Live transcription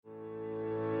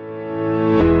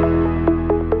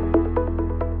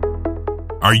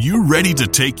Are you ready to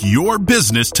take your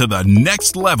business to the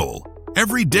next level?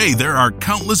 Every day, there are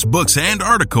countless books and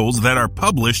articles that are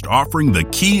published offering the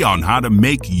key on how to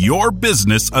make your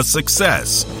business a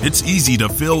success. It's easy to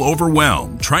feel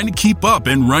overwhelmed trying to keep up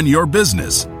and run your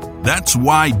business. That's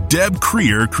why Deb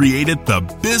Creer created the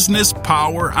Business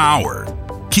Power Hour.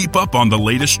 Keep up on the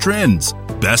latest trends,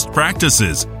 best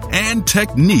practices, and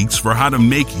techniques for how to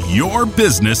make your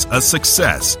business a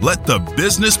success. Let the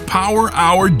Business Power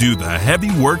Hour do the heavy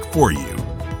work for you.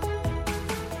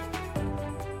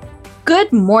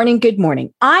 Good morning. Good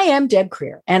morning. I am Deb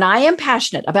Creer, and I am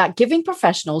passionate about giving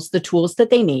professionals the tools that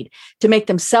they need to make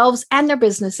themselves and their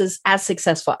businesses as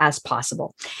successful as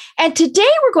possible. And today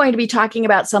we're going to be talking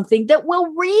about something that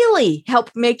will really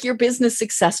help make your business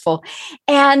successful.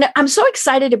 And I'm so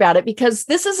excited about it because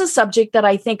this is a subject that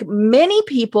I think many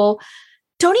people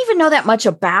don't even know that much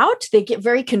about. They get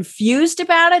very confused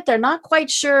about it. They're not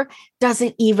quite sure, does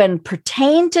it even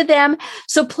pertain to them?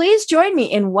 So please join me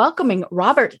in welcoming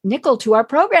Robert Nickell to our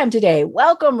program today.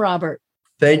 Welcome, Robert.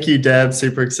 Thank you, Deb.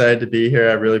 Super excited to be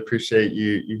here. I really appreciate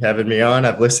you having me on.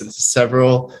 I've listened to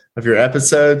several of your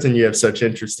episodes and you have such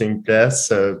interesting guests.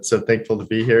 So thankful to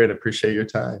be here and appreciate your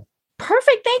time.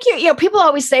 Perfect. Thank you. You know, people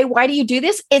always say, why do you do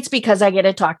this? It's because I get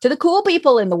to talk to the cool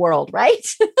people in the world, right?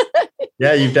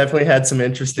 Yeah, you've definitely had some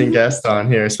interesting guests on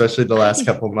here, especially the last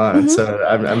couple of months. So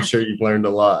I'm sure you've learned a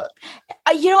lot.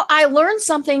 I learned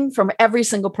something from every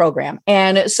single program.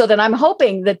 And so then I'm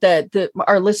hoping that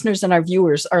our listeners and our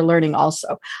viewers are learning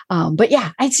also. But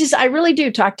yeah, I really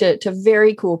do talk to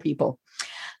very cool people.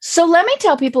 So let me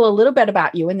tell people a little bit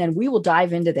about you, and then we will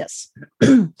dive into this.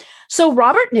 So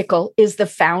Robert Nickell is the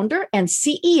founder and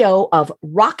CEO of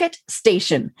Rocket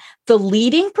Station, the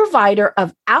leading provider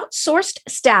of outsourced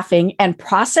staffing and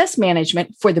process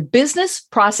management for the business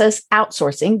process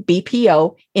outsourcing,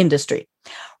 BPO industry.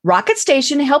 Rocket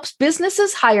Station helps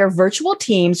businesses hire virtual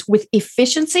teams with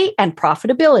efficiency and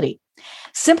profitability.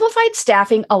 Simplified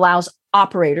staffing allows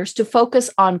operators to focus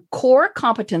on core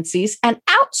competencies and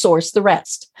outsource the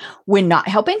rest. When not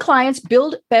helping clients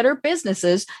build better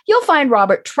businesses, you'll find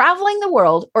Robert traveling the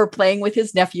world or playing with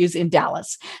his nephews in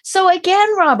Dallas. So again,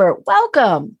 Robert,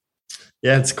 welcome.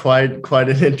 Yeah, it's quite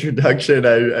an introduction.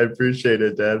 I appreciate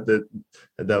it, Deb.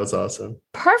 That was awesome.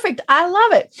 Perfect. I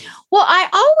love it. Well, I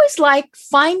always like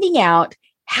finding out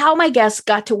how my guests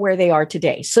got to where they are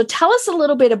today. So tell us a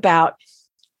little bit about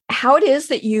how it is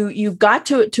that you got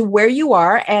to where you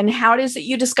are and how it is that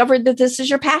you discovered that this is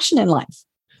your passion in life.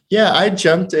 Yeah, I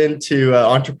jumped into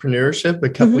entrepreneurship a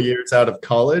couple years out of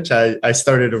college. I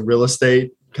started a real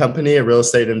estate company, a real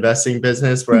estate investing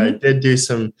business where I did do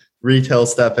some retail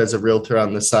stuff as a realtor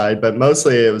on the side, but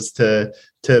mostly it was to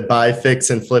buy, fix,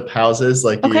 and flip houses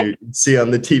like you see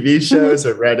on the TV shows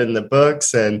or read in the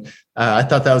books. And I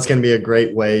thought that was going to be a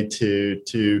great way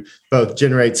to both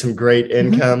generate some great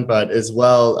income, but as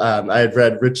well, I had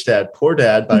read Rich Dad, Poor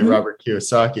Dad by Robert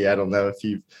Kiyosaki. I don't know if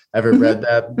you've ever read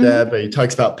that, Deb, but he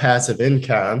talks about passive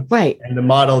income. Right. And the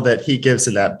model that he gives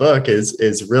in that book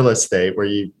is real estate, where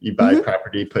you buy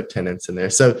property, put tenants in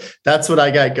there. So that's what I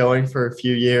got going for a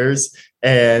few years.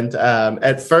 And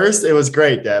at first, it was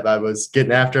great, Deb. I was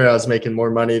getting after it. I was making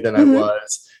more money than I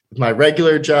was with my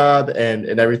regular job, and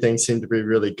everything seemed to be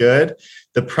really good.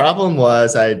 The problem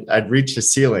was I'd reached a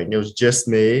ceiling. It was just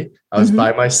me. I was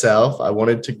by myself. I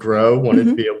wanted to grow, wanted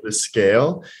to be able to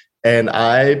scale. And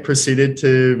I proceeded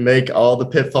to make all the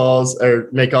pitfalls or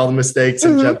make all the mistakes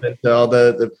and jump into all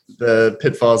the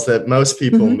pitfalls that most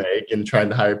people make in trying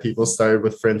to hire people. Started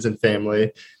with friends and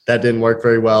family. That didn't work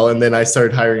very well. And then I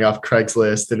started hiring off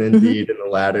Craigslist and Indeed and the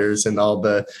ladders and all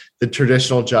the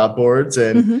traditional job boards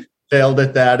and failed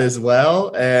at that as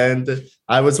well. And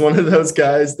I was one of those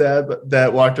guys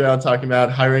that walked around talking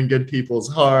about hiring good people is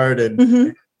hard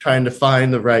and trying to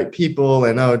find the right people.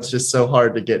 And it's just so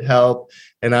hard to get help.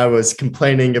 And I was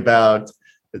complaining about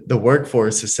the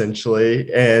workforce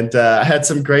essentially. And I had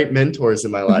some great mentors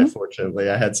in my life. Fortunately,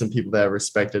 I had some people that I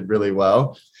respected really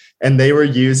well. And they were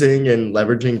using and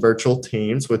leveraging virtual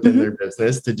teams within their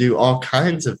business to do all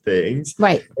kinds of things.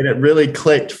 Right. And it really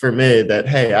clicked for me that,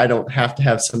 hey, I don't have to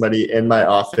have somebody in my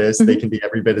office. They can be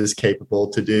every bit as capable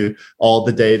to do all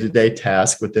the day-to-day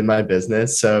tasks within my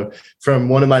business. So from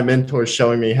one of my mentors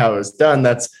showing me how it was done,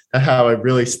 that's how I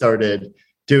really started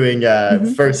doing,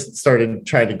 first started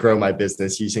trying to grow my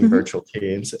business using virtual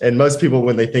teams. And most people,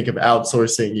 when they think of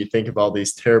outsourcing, you think of all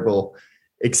these terrible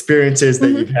experiences that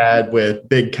you've had with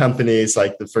big companies,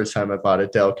 like the first time I bought a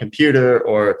Dell computer,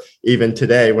 or even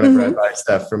today, whenever I buy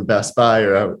stuff from Best Buy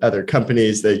or other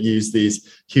companies that use these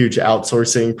huge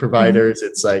outsourcing providers,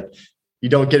 it's like you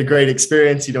don't get a great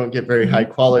experience, you don't get very high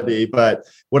quality. But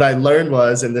what I learned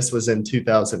was, and this was in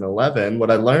 2011,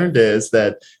 what I learned is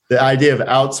that the idea of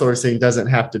outsourcing doesn't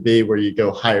have to be where you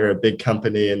go hire a big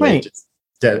company and they just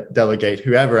delegate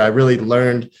whoever. I really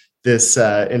learned this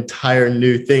entire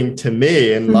new thing to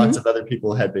me, and lots of other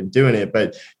people had been doing it,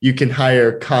 but you can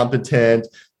hire competent,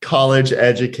 college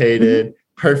educated,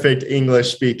 perfect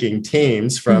English speaking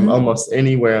teams from almost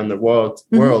anywhere in the world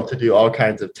to do all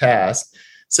kinds of tasks.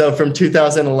 So from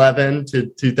 2011 to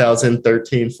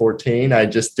 2013, 14, I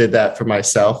just did that for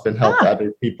myself and helped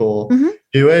other people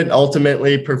do it.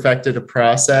 Ultimately perfected a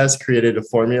process, created a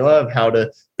formula of how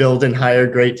to build and hire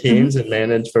great teams and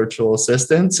manage virtual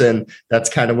assistants. And that's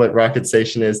kind of what Rocket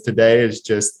Station is today, is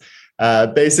just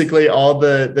basically all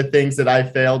the things that I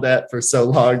failed at for so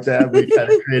long, that we kind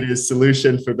of created a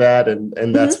solution for that.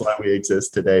 And that's why we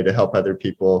exist today, to help other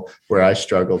people where I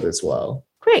struggled as well.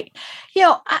 Great.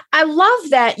 I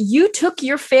love that you took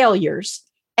your failures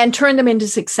and turned them into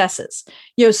successes.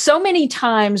 So many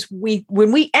times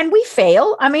when we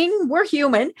fail, I mean, we're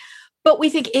human, but we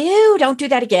think, ew, don't do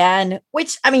that again,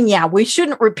 which, I mean, yeah, we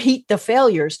shouldn't repeat the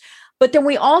failures, but then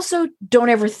we also don't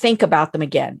ever think about them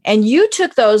again. And you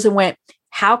took those and went,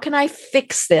 how can I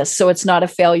fix this so it's not a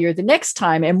failure the next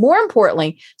time? And more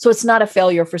importantly, so it's not a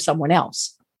failure for someone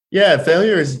else. Yeah,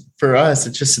 failure is, for us,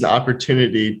 it's just an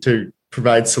opportunity to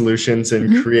provide solutions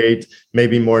and create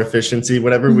maybe more efficiency,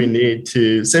 whatever we need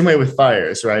to. Same way with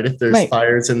fires, right? If there's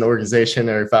fires in the organization,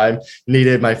 or if I'm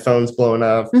needed, my phone's blown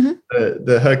up,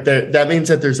 the hook there, that means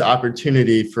that there's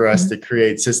opportunity for us to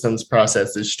create systems,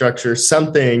 processes, structure,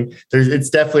 something. It's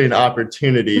definitely an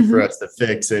opportunity for us to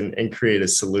fix and create a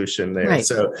solution there. Right.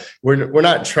 So we're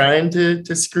not trying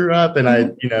to screw up.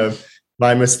 And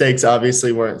my mistakes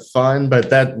obviously weren't fun, but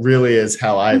that really is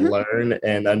how I learn.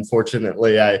 And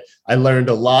unfortunately, I learned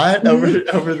a lot over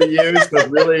the years, but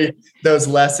really those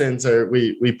lessons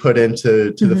we put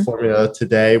into the formula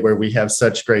today, where we have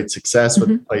such great success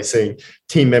with placing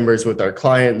team members with our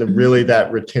client. And really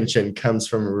that retention comes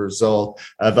from a result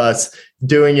of us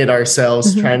doing it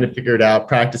ourselves, trying to figure it out,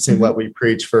 practicing what we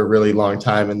preach for a really long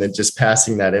time, and then just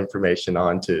passing that information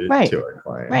on to our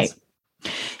clients. Right.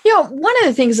 One of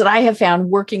the things that I have found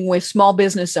working with small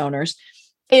business owners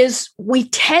is we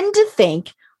tend to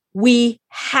think we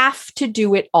have to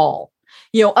do it all.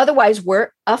 Otherwise we're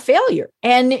a failure.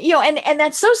 And, and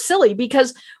that's so silly,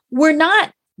 because we're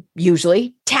not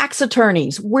usually tax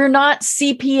attorneys. We're not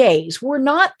CPAs. We're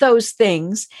not those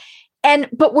things.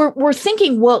 But we're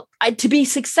thinking, well, to be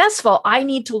successful, I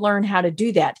need to learn how to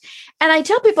do that. And I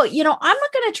tell people, I'm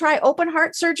not going to try open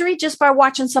heart surgery just by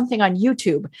watching something on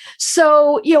YouTube.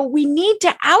 So, we need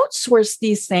to outsource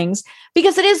these things,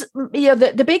 because it is,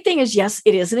 the big thing is, yes,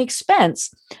 it is an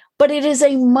expense, but it is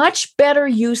a much better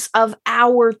use of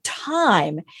our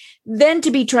time than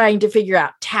to be trying to figure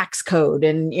out tax code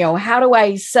and, how do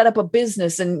I set up a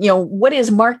business and, what is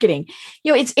marketing?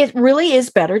 It really is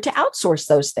better to outsource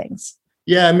those things.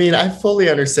 Yeah, I mean, I fully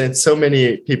understand. So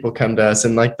many people come to us,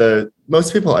 and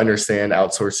most people understand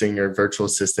outsourcing or virtual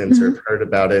assistants or have heard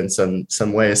about it in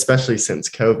some way, especially since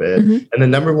COVID. And the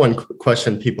number one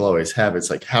question people always have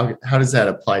is how does that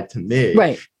apply to me?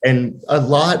 Right. And a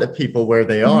lot of people where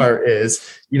they are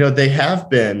is, they have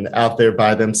been out there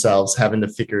by themselves having to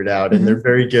figure it out, and they're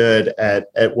very good at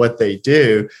what they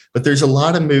do. But there's a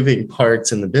lot of moving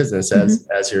parts in the business,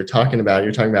 as you're talking about.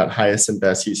 You're talking about highest and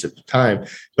best use of time.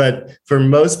 But for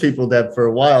most people, Deb, for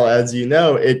a while, as you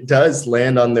know, it does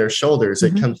land on their shoulders.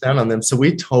 It comes down on them. So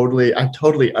I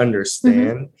totally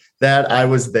understand that. I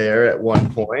was there at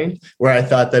one point where I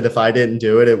thought that if I didn't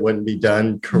do it, it wouldn't be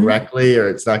done correctly, or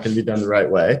it's not going to be done the right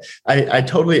way. I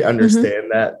totally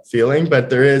understand that feeling, but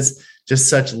there is just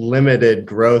such limited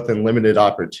growth and limited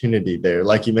opportunity there.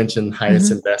 Like you mentioned,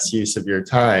 highest and best use of your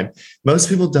time. Most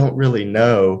people don't really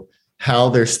know how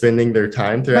they're spending their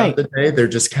time throughout the day. They're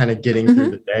just kind of getting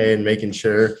through the day and making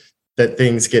sure that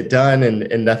things get done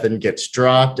and nothing gets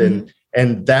dropped.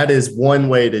 And that is one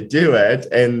way to do it.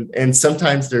 And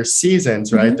sometimes there's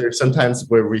seasons, right? There's sometimes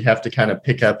where we have to kind of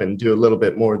pick up and do a little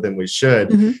bit more than we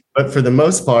should. But for the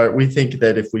most part, we think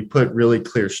that if we put really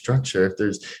clear structure,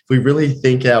 if we really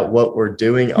think out what we're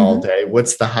doing all day,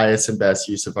 what's the highest and best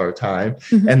use of our time?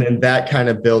 And then that kind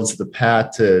of builds the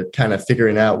path to kind of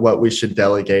figuring out what we should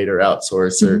delegate or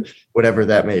outsource or whatever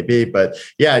that may be. But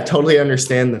yeah, I totally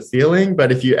understand the feeling.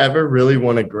 But if you ever really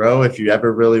want to grow, if you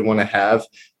ever really want to have,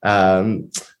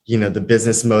 the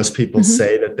business most people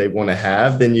say that they want to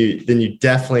have, then you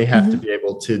definitely have to be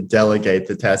able to delegate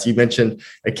the tasks. You mentioned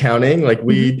accounting,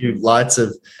 we do lots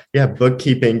of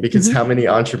bookkeeping, because how many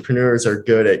entrepreneurs are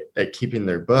good at keeping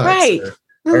their books, right?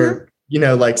 Or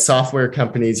like software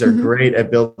companies are great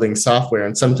at building software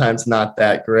and sometimes not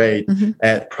that great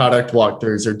at product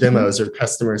walkthroughs or demos or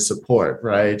customer support,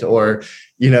 right? Or,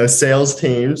 sales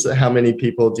teams. How many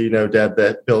people do you know, Deb,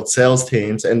 that build sales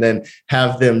teams and then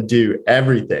have them do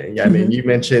everything? I mean, you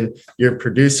mentioned your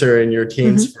producer and your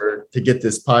teams to get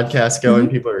this podcast going.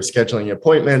 People are scheduling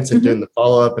appointments and doing the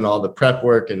follow-up and all the prep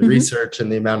work and research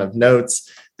and the amount of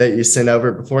notes that you sent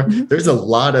over before. There's a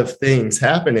lot of things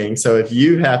happening. So if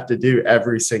you have to do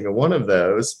every single one of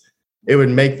those, it would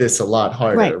make this a lot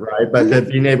harder, right? But that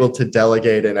being able to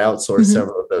delegate and outsource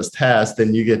several of those tasks,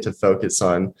 then you get to focus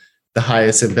on the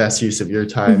highest and best use of your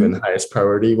time and the highest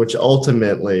priority, which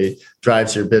ultimately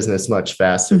drives your business much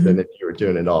faster than if you were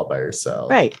doing it all by yourself.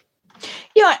 Right.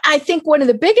 I think one of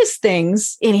the biggest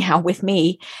things, anyhow, with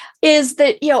me is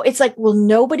that, it's like, well,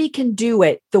 nobody can do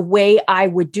it the way I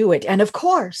would do it. And of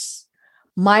course,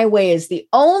 my way is the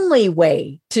only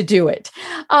way to do it.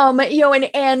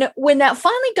 And when that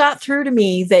finally got through to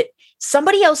me that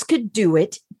somebody else could do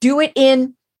it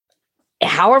in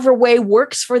however way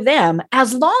works for them,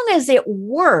 as long as it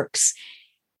works,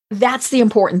 that's the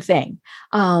important thing.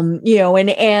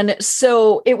 And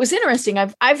so it was interesting.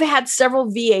 I've had several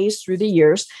VAs through the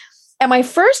years, and my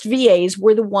first VAs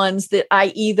were the ones that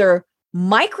I either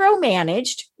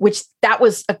micromanaged, which that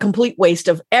was a complete waste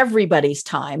of everybody's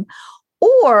time,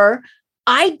 or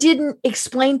I didn't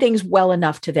explain things well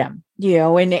enough to them,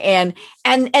 and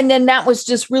then that was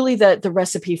just really the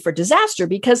recipe for disaster,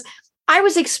 because I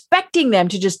was expecting them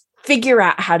to just figure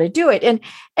out how to do it. And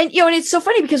it's so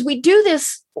funny because we do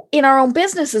this in our own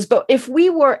businesses, but if we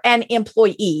were an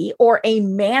employee or a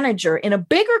manager in a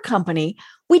bigger company,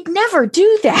 we'd never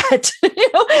do that,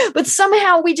 but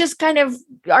somehow we just kind of,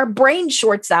 our brain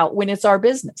shorts out when it's our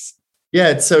business. Yeah,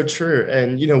 it's so true.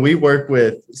 And, we work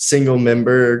with single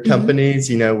member companies,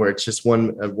 where it's just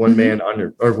one man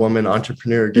or woman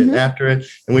entrepreneur getting after it.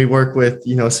 And we work with,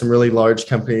 some really large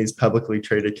companies, publicly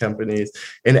traded companies,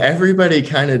 and everybody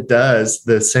kind of does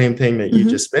the same thing that you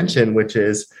just mentioned, which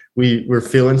is we're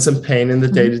feeling some pain in the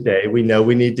day to day. We know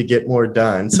we need to get more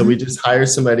done. So we just hire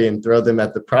somebody and throw them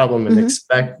at the problem and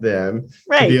expect them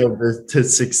to be able to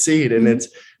succeed. And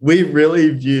we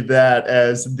really view that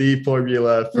as the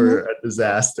formula for a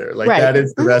disaster. Like that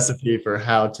is the recipe for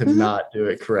how to not do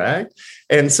it correct.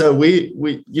 And so we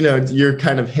you're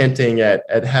kind of hinting at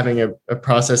having a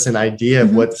process and idea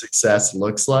of what success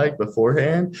looks like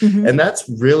beforehand. And that's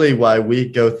really why we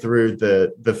go through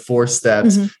the 4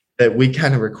 steps that we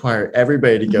kind of require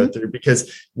everybody to go through,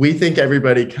 because we think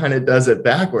everybody kind of does it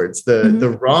backwards.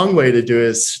 The wrong way to do it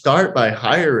is start by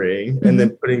hiring and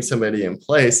then putting somebody in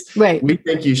place. Right. We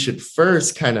think you should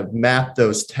first kind of map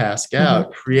those tasks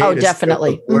out, create a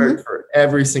definitely. scope of work for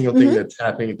every single thing that's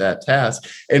happening at that task.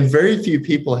 And very few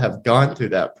people have gone through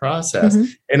that process.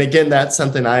 And again, that's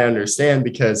something I understand,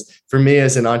 because for me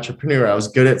as an entrepreneur, I was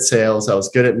good at sales. I was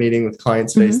good at meeting with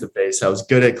clients face to face. I was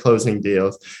good at closing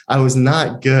deals. I was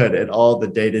not good at all the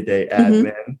day-to-day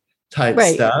admin type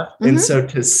stuff. And so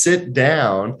to sit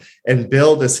down and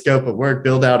build a scope of work,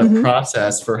 build out a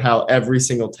process for how every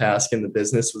single task in the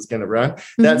business was going to run,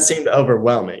 that seemed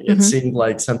overwhelming. It seemed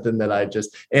like something that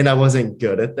I wasn't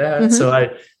good at that. So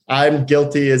I'm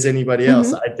guilty as anybody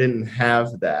else. I didn't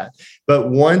have that. But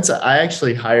once I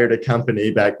actually hired a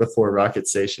company back before Rocket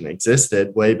Station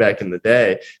existed, way back in the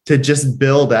day, to just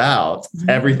build out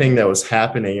everything that was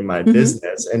happening in my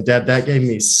business. And Deb, that gave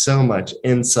me so much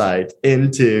insight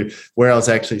into where I was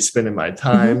actually spending my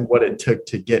time, what it took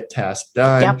to get tasks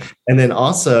done. And then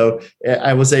also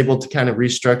I was able to kind of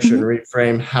restructure and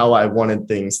reframe how I wanted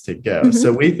things to go.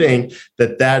 So we think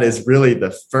that is really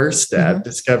the first step,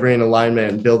 discovering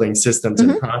alignment and building systems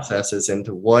and processes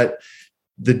into what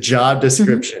the job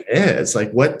description is.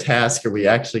 Like, what task are we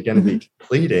actually going to be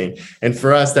completing? And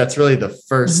for us, that's really the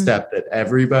first step that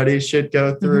everybody should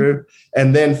go through.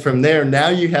 And then from there, now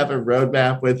you have a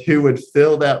roadmap with who would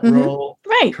fill that role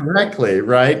correctly,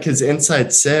 right? Because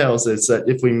inside sales is that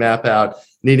if we map out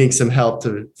needing some help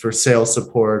for sales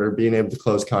support or being able to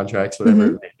close contracts, whatever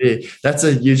it may be, that's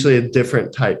usually a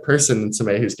different type person than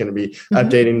somebody who's going to be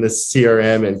updating the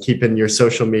CRM and keeping your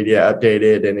social media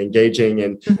updated and engaging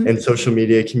in social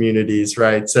media communities,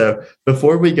 right? So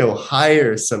before we go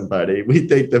hire somebody, we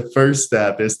think the first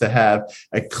step is to have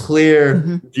a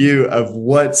clear view of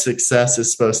what success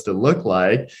is supposed to look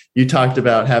like. You talked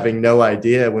about having no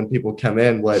idea when people come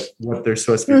in what they're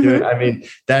supposed to be doing. I mean,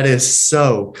 that is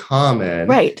so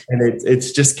common. Right. And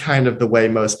it's just kind of the way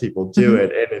most people do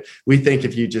it. And we think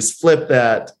if you just flip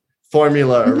that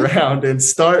formula around and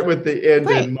start with the end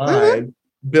in mind,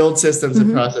 build systems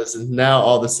and processes, now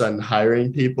all of a sudden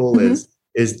hiring people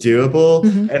is doable.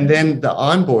 Mm-hmm. And then the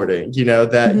onboarding,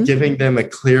 that Mm-hmm. giving them a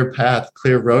clear path,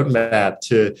 clear roadmap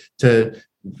to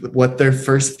what their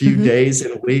first few Mm-hmm. days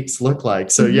and weeks look like.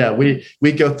 So Mm-hmm. yeah,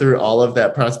 we go through all of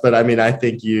that process, but I mean, I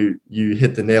think you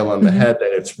hit the nail on the Mm-hmm. head,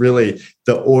 that it's really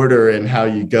the order and how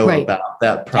you go Right. about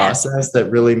that process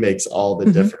that really makes all the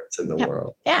Mm-hmm. difference in the Yeah.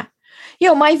 world. Yeah.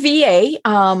 My VA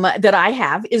that I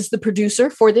have is the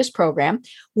producer for this program.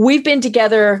 We've been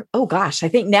together, I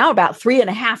think now about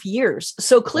 3.5 years.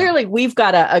 So clearly we've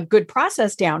got a good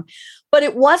process down. But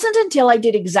it wasn't until I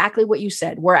did exactly what you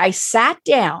said, where I sat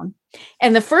down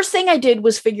and the first thing I did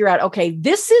was figure out, okay,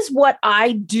 this is what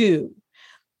I do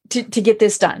to get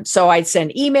this done. So I'd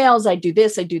send emails, I do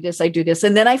this.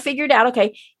 And then I figured out,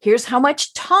 okay, here's how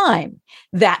much time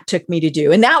that took me to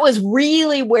do. And that was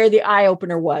really where the eye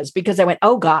opener was, because I went,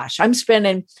 oh gosh, I'm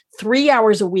spending 3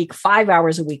 hours a week, 5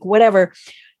 hours a week, whatever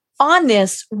on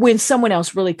this, when someone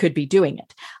else really could be doing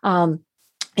it.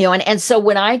 And so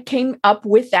when I came up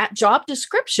with that job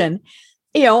description,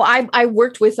 I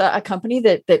worked with a company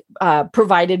that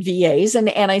provided VAs, and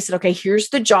I said, okay, here's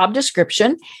the job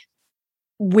description.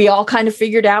 We all kind of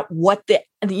figured out what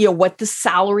the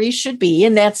salary should be.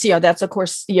 And that's of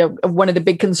course, one of the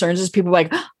big concerns is people are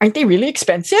like, aren't they really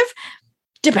expensive?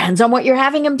 Depends on what you're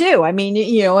having them do. I mean,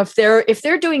 if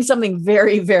they're doing something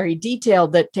very, very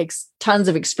detailed that takes tons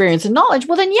of experience and knowledge,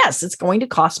 well, then yes, it's going to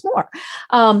cost more.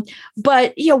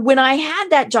 But when I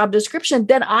had that job description,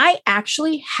 then I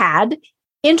actually had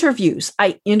interviews.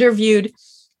 I interviewed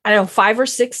 5 or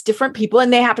 6 different people,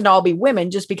 and they happened to all be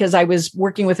women, just because I was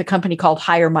working with a company called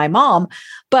Hire My Mom.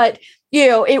 But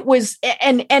it was,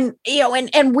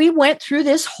 and we went through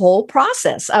this whole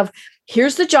process of,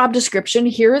 here's the job description,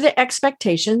 here are the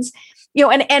expectations,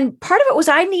 and part of it was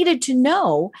I needed to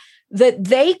know that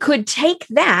they could take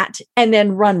that and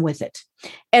then run with it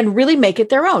and really make it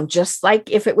their own, just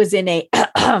like if it was in a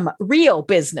real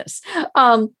business.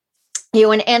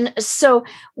 And so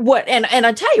what, and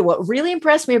I'll tell you what really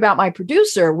impressed me about my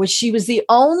producer was she was the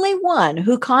only one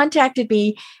who contacted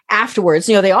me afterwards.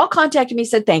 They all contacted me,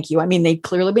 said, thank you. I mean, they'd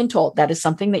clearly been told that is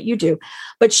something that you do,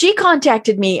 but she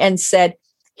contacted me and said,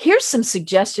 here's some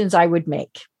suggestions I would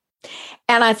make.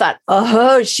 And I thought,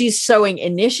 oh, she's showing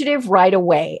initiative right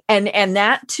away. And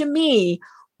that to me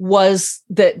was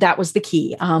that was the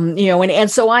key.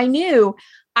 And so I knew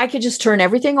I could just turn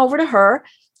everything over to her.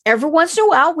 Every once in a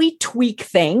while, we tweak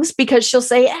things because she'll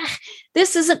say,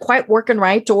 this isn't quite working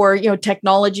right, or,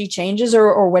 technology changes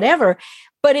or whatever.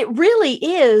 But it really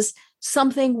is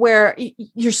something where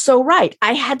you're so right.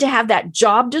 I had to have that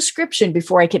job description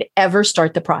before I could ever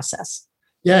start the process.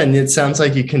 Yeah. And it sounds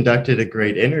like you conducted a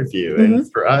great interview. Mm-hmm.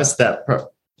 And for us, that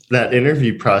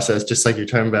interview process, just like you're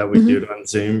talking about, we do it on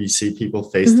Zoom, you see people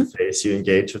face to face, you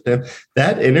engage with them.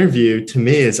 That interview to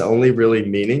me is only really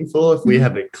meaningful if we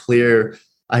have a clear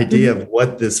idea of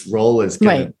what this role is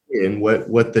going to be and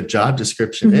what the job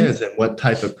description is and what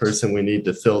type of person we need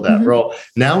to fill that role.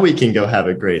 Now we can go have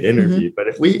a great interview. But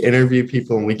if we interview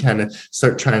people and we kind of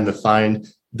start trying to find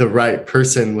the right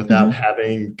person without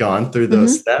having gone through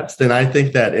those steps, then I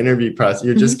think that interview process,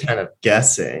 you're just kind of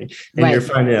guessing, and you're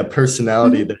finding a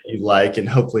personality that you like and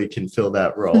hopefully can fill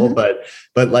that role. But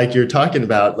like you're talking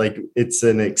about, like, it's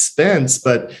an expense,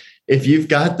 but if you've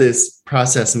got this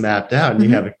process mapped out and you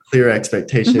have a clear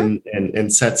expectation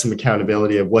and set some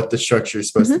accountability of what the structure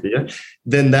is supposed to be,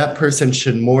 then that person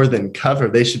should more than cover.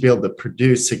 They should be able to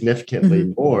produce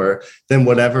significantly more than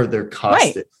whatever their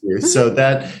cost is here. So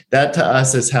that to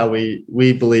us is how we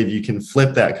believe you can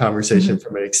flip that conversation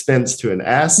from an expense to an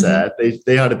asset.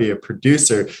 They ought to be a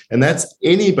producer, and that's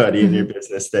anybody in your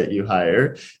business that you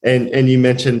hire. And you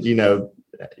mentioned,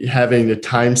 having a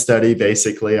time study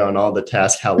basically on all the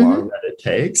tasks, how long that it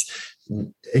takes.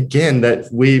 Again, that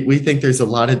we think there's a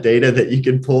lot of data that you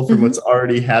can pull from what's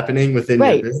already happening within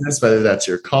your business, whether that's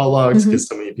your call logs, because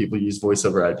so many people use voice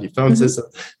over IP phone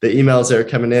systems, the emails that are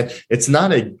coming in. It's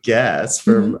not a guess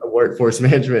from a workforce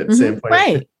management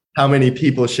standpoint. How many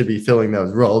people should be filling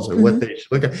those roles or what they should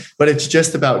look at. But it's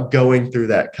just about going through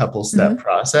that couple step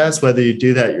process, whether you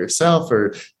do that yourself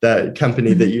or the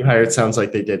company that you hired sounds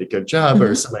like they did a good job,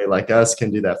 or somebody like us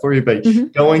can do that for you. But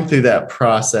going through that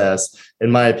process, in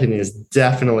my opinion, is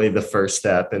definitely the first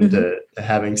step into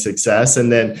having success.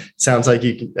 And then sounds like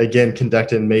you, again,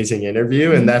 conduct an amazing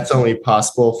interview. And that's only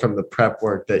possible from the prep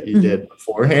work that you did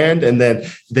beforehand. And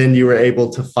then you were able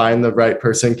to find the right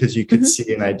person because you could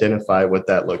see and identify what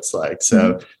that looks like.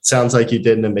 So sounds like you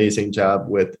did an amazing job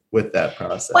with that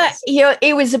process. Well,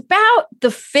 it was about the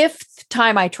 5th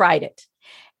time I tried it.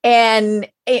 And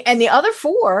the other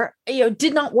 4,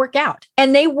 did not work out.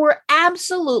 And they were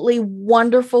absolutely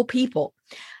wonderful people.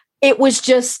 it was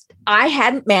just, I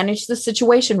hadn't managed the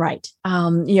situation right.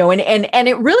 And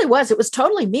it really it was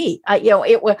totally me.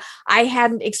 I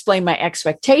hadn't explained my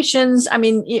expectations. I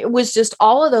mean, it was just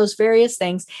all of those various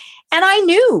things. And I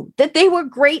knew that they were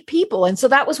great people. And so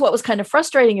that was what was kind of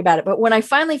frustrating about it. But when I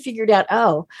finally figured out,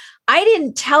 I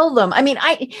didn't tell them. I mean,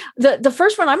 the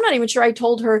first one, I'm not even sure I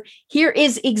told her, here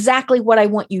is exactly what I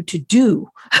want you to do.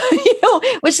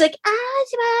 Which like,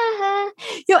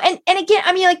 and again,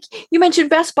 I mean, like you mentioned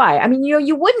Best Buy. I mean,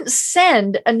 you wouldn't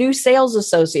send a new sales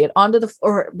associate onto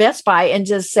or Best Buy and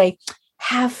just say,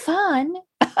 have fun.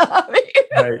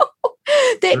 Right.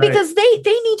 Because they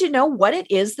need to know what it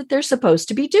is that they're supposed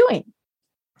to be doing.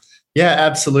 Yeah,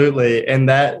 absolutely. And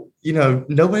that,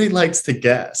 nobody likes to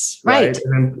guess, right?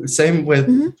 And same with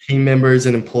team members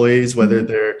and employees, whether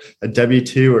they're a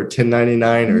W-2 or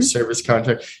 1099 or service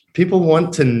contract, people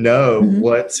want to know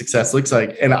what success looks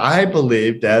like. And I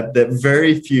believe, Deb, that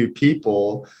very few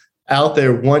people out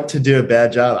there want to do a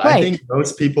bad job. Right. I think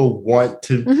most people want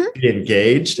to be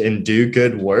engaged and do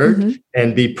good work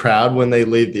and be proud when they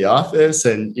leave the office.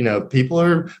 And, people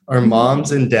are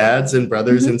moms and dads and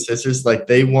brothers and sisters. Like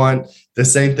they want the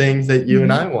same things that you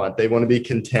and I want. They want to be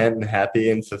content and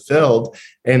happy and fulfilled.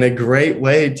 And a great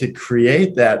way to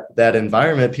create that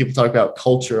environment, people talk about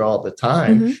culture all the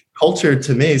time. Culture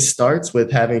to me starts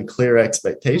with having clear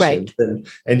expectations. Right.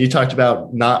 And you talked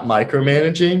about not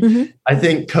micromanaging. I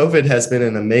think COVID has been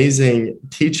an amazing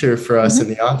teacher for us in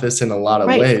the office in a lot of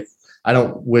ways. I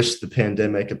don't wish the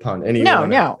pandemic upon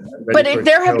anyone. No. But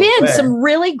there have been some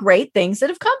really great things that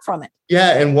have come from it.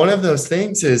 Yeah. And one of those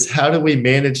things is how do we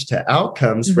manage to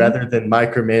outcomes rather than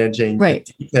micromanaging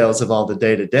the details of all the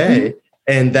day-to-day?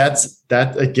 And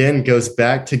that again goes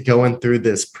back to going through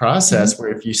this process where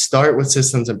if you start with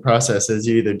systems and processes,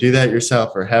 you either do that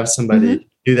yourself or have somebody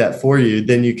do that for you,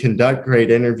 then you conduct great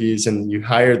interviews and you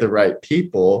hire the right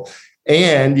people.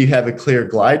 And you have a clear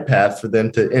glide path for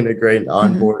them to integrate and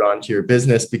onboard onto your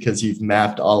business because you've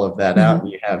mapped all of that out and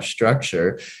you have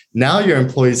structure. Now your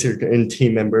employees and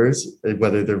team members,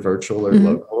 whether they're virtual or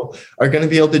local, are going to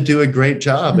be able to do a great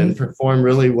job and perform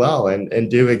really well and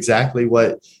do exactly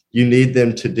what you need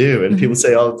them to do. And people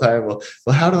say all the time, well,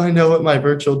 how do I know what my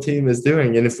virtual team is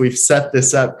doing? And if we've set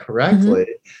this up correctly,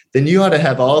 then you ought to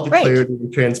have all the clarity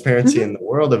and transparency in the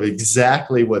world of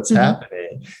exactly what's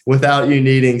happening without you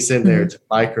needing sitting there to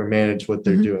micromanage what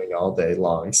they're doing all day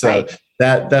long. So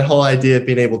that whole idea of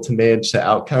being able to manage the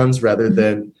outcomes rather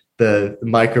than the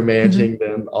micromanaging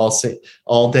them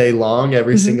all day long,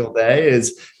 every single day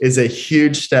is a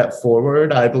huge step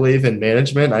forward, I believe, in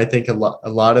management. I think a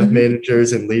lot of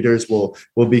managers and leaders will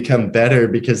become better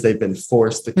because they've been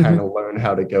forced to kind of learn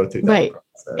how to go through that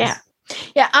process.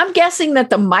 Yeah. I'm guessing that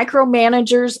the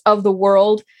micromanagers of the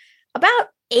world, about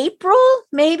April,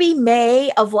 maybe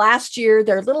May of last year,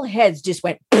 their little heads just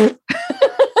went,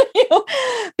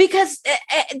 because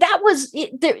that was,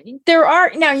 there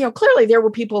are now, clearly there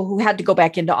were people who had to go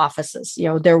back into offices.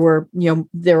 There are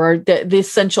the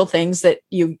essential things that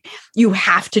you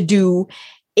have to do,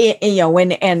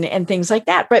 and things like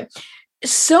that. But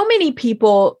so many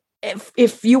people,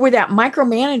 if you were that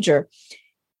micromanager,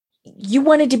 you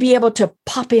wanted to be able to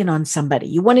pop in on somebody.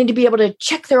 You wanted to be able to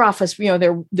check their office,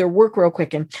 their work real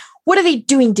quick. And what are they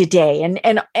doing today?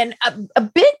 And a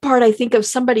big part, I think, of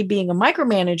somebody being a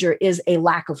micromanager is a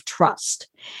lack of trust.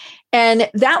 And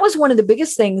that was one of the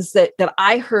biggest things that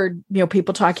I heard,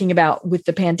 people talking about with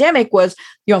the pandemic was,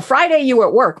 Friday you were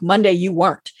at work, Monday you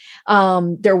weren't.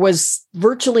 There was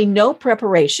virtually no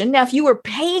preparation. Now, if you were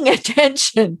paying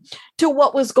attention to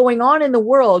what was going on in the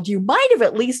world, you might have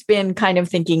at least been kind of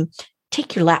thinking,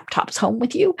 take your laptops home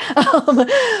with you.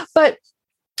 But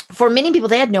for many people,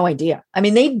 they had no idea. I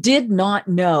mean, they did not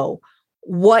know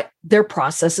what their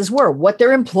processes were, what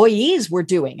their employees were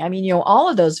doing. I mean, all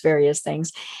of those various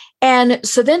things. And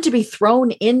so then to be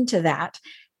thrown into that,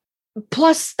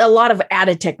 plus a lot of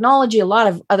added technology, a lot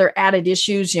of other added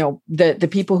issues, the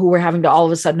people who were having to all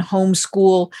of a sudden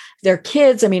homeschool their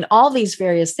kids. I mean, all these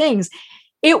various things.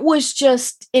 It was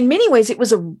just, in many ways, it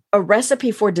was a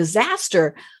recipe for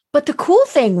disaster. But the cool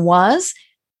thing was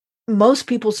most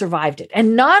people survived it.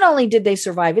 And not only did they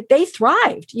survive it, they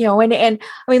thrived, and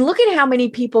I mean, look at how many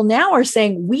people now are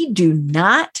saying we do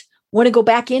not want to go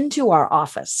back into our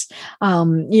office.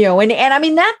 And I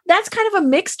mean, that's kind of a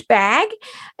mixed bag.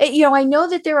 I know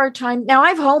that there are times now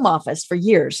I've home office for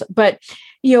years, but,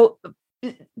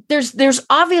 there's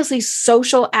obviously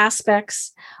social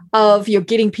aspects of,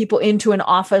 getting people into an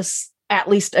office at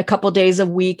least a couple of days a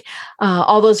week,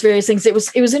 all those various things. It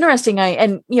was interesting.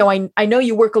 I know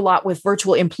you work a lot with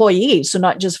virtual employees, so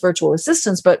not just virtual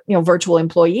assistants, but, virtual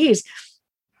employees.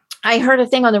 I heard a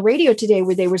thing on the radio today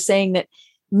where they were saying that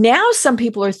now some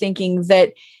people are thinking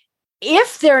that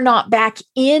if they're not back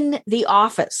in the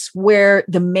office where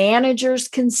the managers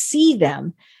can see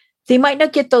them, they might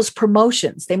not get those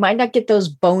promotions. They might not get those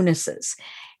bonuses.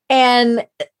 And,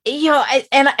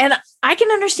 and I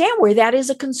can understand where that is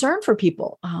a concern for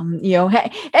people. I mean,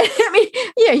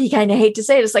 you kind of hate to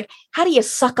say it. It's like, how do you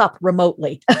suck up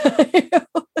remotely?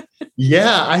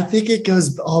 Yeah, I think it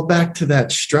goes all back to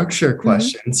that structure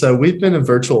question. Mm-hmm. So we've been a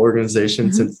virtual organization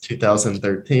mm-hmm. since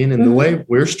 2013. And mm-hmm. the way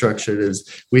we're structured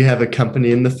is we have a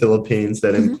company in the Philippines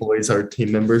that mm-hmm. employs our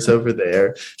team members over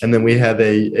there. And then we have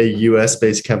a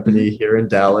US-based company mm-hmm. here in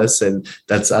Dallas. And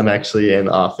I'm actually in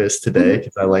office today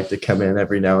because mm-hmm. I like to come in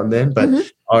every now and then. But mm-hmm.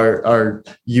 Our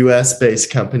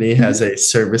US-based company mm-hmm. has a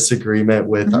service agreement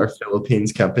with mm-hmm. our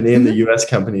Philippines company, and mm-hmm. the US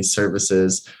company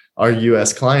services our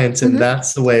US clients. And mm-hmm.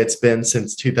 that's the way it's been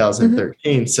since 2013.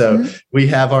 Mm-hmm. So mm-hmm. we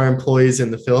have our employees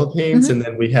in the Philippines mm-hmm. and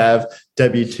then we have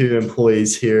W-2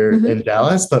 employees here mm-hmm. in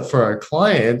Dallas. But for our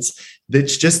clients,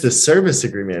 it's just a service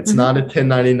agreement. It's mm-hmm. not a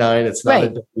 1099. It's not a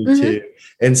W-2. Mm-hmm.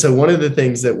 And so one of the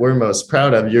things that we're most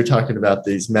proud of, you're talking about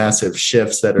these massive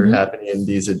shifts that are mm-hmm. happening and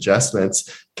these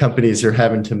adjustments companies are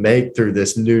having to make through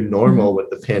this new normal mm-hmm. with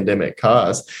the pandemic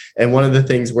caused. And one of the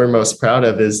things we're most proud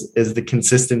of is the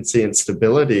consistency and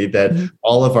stability that mm-hmm.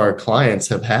 all of our clients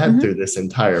have had mm-hmm. through this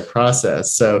entire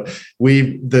process. So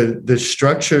the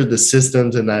structure, the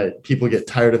systems, and people get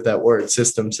tired of that word,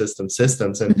 systems. And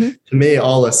mm-hmm. to me,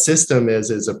 all a system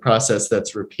is a process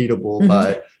that's repeatable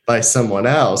mm-hmm. by someone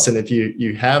else. And if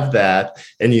you have that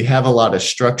and you have a lot of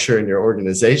structure in your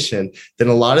organization, then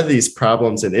a lot of these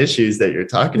problems and issues that you're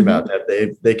talking mm-hmm. about,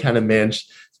 that they kind of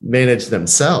manage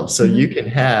themselves. So mm-hmm. you can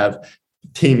have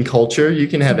team culture. You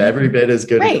can have every bit as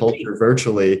good a culture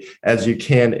virtually as you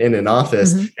can in an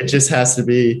office. Mm-hmm. It just has to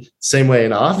be same way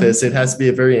in office. Mm-hmm. It has to be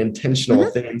a very intentional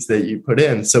mm-hmm. things that you put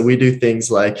in. So we do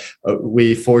things like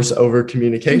we force over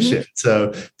communication. Mm-hmm.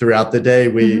 So throughout the day,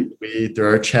 we through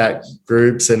our chat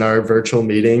groups and our virtual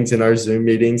meetings and our Zoom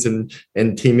meetings and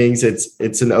teamings,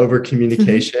 it's an over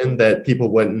communication mm-hmm. that people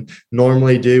wouldn't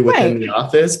normally do within the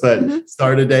office, but mm-hmm.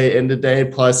 start a day, end a day,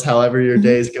 plus however your mm-hmm.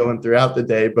 day is going throughout the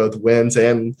day, both wins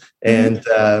and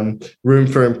room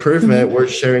for improvement. Mm-hmm. We're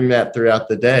sharing that throughout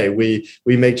the day. We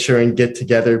make sure and get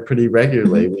together pretty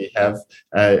regularly. Mm-hmm. We have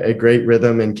a great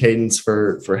rhythm and cadence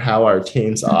for how our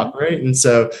teams mm-hmm. operate. And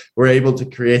so we're able to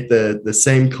create the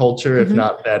same culture, if mm-hmm.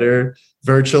 not better,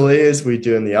 virtually as we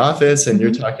do in the office. And mm-hmm.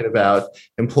 you're talking about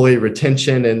employee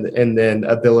retention and then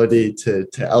ability to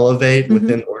elevate mm-hmm.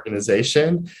 within the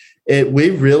organization.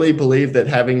 We really believe that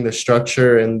having the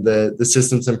structure and the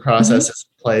systems and processes mm-hmm.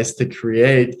 in place to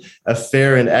create a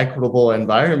fair and equitable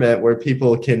environment where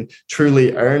people can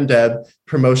truly earn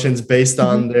promotions based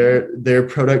on mm-hmm. their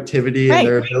productivity and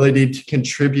their ability to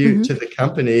contribute mm-hmm. to the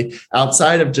company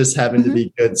outside of just having mm-hmm. to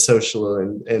be good social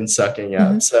and sucking up.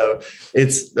 Mm-hmm. So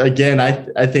it's, again,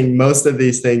 I think most of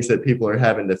these things that people are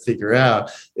having to figure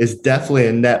out is definitely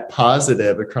a net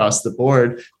positive across the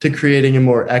board to creating a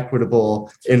more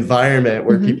equitable environment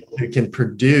where mm-hmm. people who can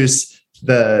produce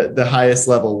the highest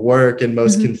level work and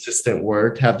most mm-hmm. consistent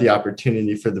work have the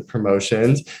opportunity for the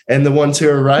promotions, and the ones who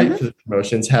are right mm-hmm. for the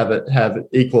promotions have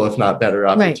equal, if not better,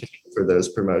 opportunity for those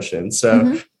promotions. So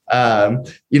mm-hmm.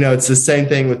 It's the same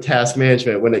thing with task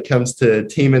management when it comes to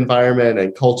team environment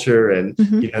and culture. And,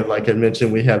 mm-hmm. Like I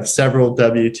mentioned, we have several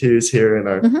W-2s here in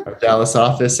our Dallas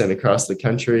office and across the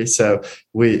country. So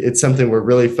it's something we're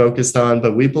really focused on,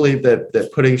 but we believe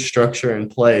that putting structure in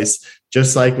place,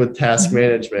 just like with task mm-hmm.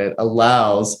 management,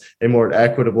 allows a more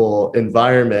equitable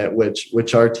environment,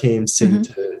 which our teams seem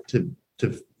mm-hmm.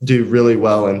 to do really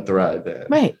well and thrive in.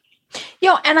 Right.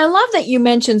 And I love that you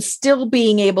mentioned still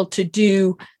being able to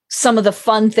do some of the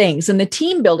fun things and the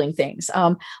team building things.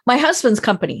 My husband's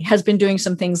company has been doing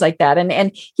some things like that.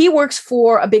 And he works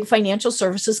for a big financial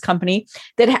services company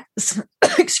that has,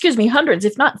 hundreds,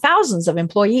 if not thousands of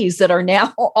employees that are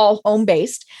now all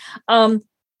home-based.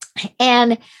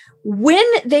 And when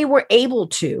they were able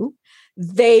to,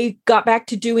 they got back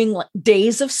to doing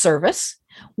days of service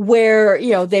where,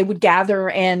 they would gather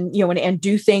and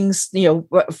do things,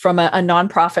 from a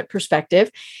nonprofit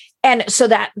perspective. And so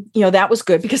that was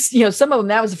good because, some of them,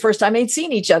 that was the first time they'd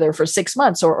seen each other for 6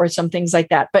 months or some things like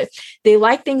that. But they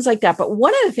like things like that. But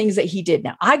one of the things that he did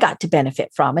now, I got to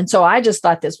benefit from. And so I just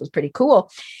thought this was pretty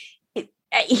cool.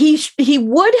 He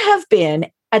would have been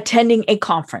attending a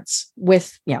conference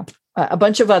with, a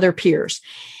bunch of other peers.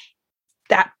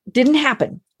 That didn't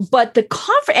happen. But the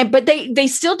conference, but they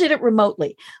still did it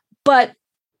remotely. But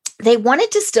they wanted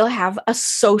to still have a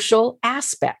social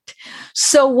aspect.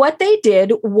 So what they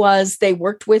did was they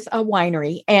worked with a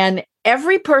winery and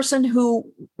every person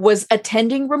who was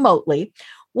attending remotely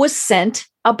was sent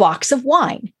a box of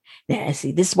wine. Now,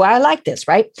 see, this is why I like this,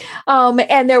 right?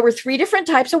 And there were 3 different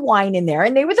types of wine in there,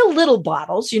 and they were the little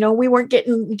bottles. We weren't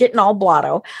getting all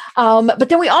blotto. But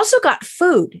then we also got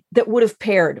food that would have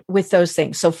paired with those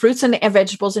things. So fruits and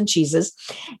vegetables and cheeses.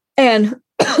 And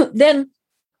then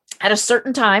at a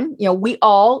certain time, we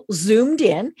all zoomed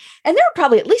in, and there were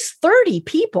probably at least 30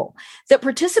 people that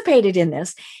participated in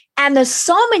this. And the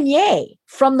sommelier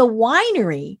from the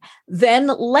winery then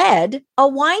led a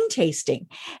wine tasting.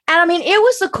 And I mean, it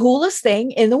was the coolest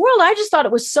thing in the world. I just thought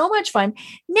it was so much fun.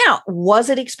 Now, was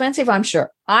it expensive? I'm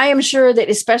sure. I am sure that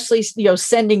especially,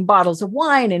 sending bottles of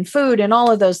wine and food and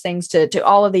all of those things to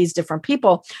all of these different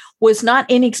people was not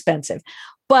inexpensive.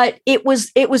 But it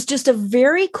was just a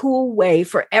very cool way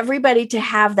for everybody to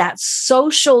have that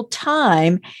social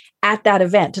time at that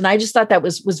event. And I just thought that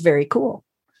was very cool.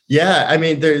 Yeah, I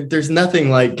mean, there's nothing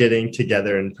like getting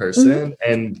together in person.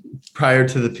 And prior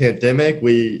to the pandemic,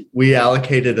 we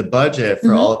allocated a budget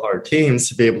for all of our teams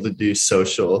to be able to do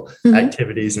social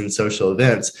activities and social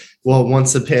events. Well,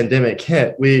 once the pandemic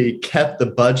hit, we kept the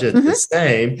budget the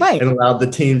same and allowed the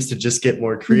teams to just get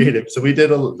more creative. So we did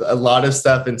a lot of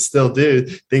stuff and still do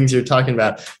things you're talking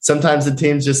about. Sometimes the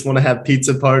teams just want to have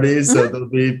pizza parties. So there'll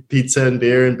be pizza and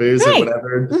beer and booze or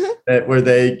whatever where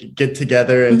they get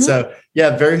together. And so,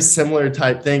 yeah, very similar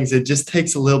type things. It just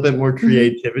takes a little bit more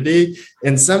creativity.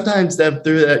 And sometimes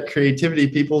through that creativity,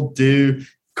 people do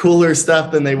cooler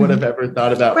stuff than they would have ever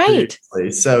thought about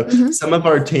previously. So some of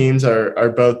our teams are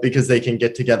both because they can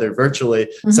get together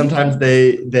virtually. Sometimes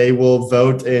they will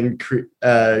vote and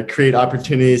create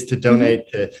opportunities to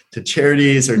donate to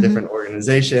charities or different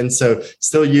organizations. So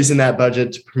still using that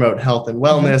budget to promote health and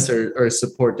wellness or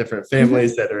support different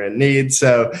families that are in need.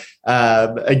 So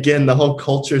again, the whole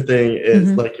culture thing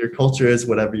is like your culture is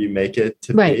whatever you make it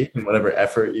to be and whatever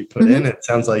effort you put in. It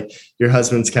sounds like your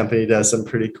husband's company does some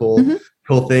pretty cool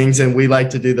things, and we like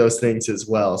to do those things as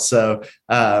well. So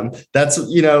that's,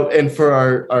 and for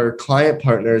our client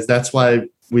partners, that's why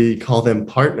we call them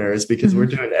partners, because we're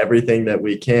doing everything that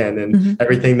we can and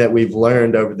everything that we've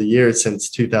learned over the years since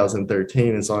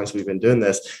 2013, as long as we've been doing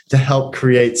this, to help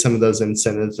create some of those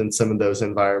incentives and some of those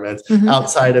environments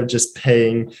outside of just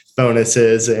paying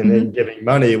bonuses and giving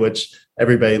money, which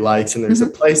everybody likes, and there's a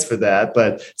place for that.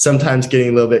 But sometimes getting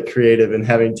a little bit creative and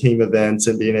having team events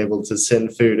and being able to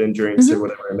send food and drinks or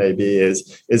whatever it may be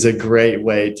is a great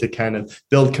way to kind of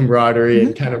build camaraderie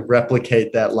and kind of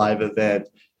replicate that live event,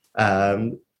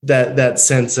 that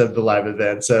sense of the live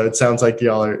event. So it sounds like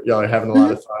y'all are having a lot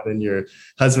of fun, and your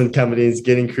husband company is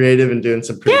getting creative and doing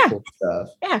some pretty cool stuff.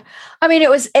 Yeah. I mean,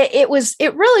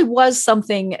 it really was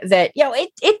something that,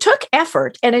 it took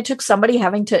effort, and it took somebody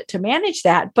having to manage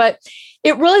that, but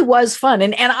it really was fun.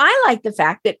 And I like the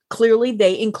fact that clearly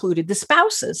they included the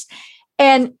spouses.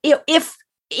 And if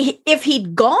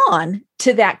he'd gone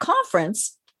to that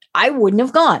conference, I wouldn't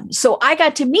have gone. So I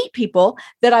got to meet people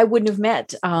that I wouldn't have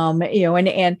met,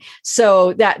 and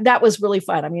so that was really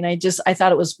fun. I mean, I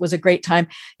thought it was a great time.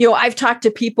 I've talked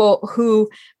to people who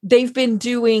they've been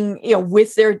doing,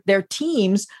 with their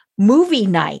teams, movie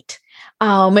night,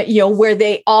 where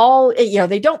they all,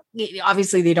 they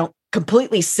don't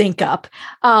completely sync up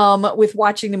with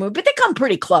watching the movie, but they come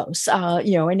pretty close,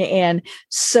 and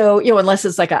so, unless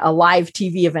it's like a live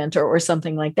TV event or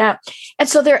something like that. And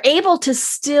so they're able to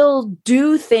still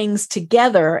do things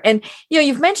together. And,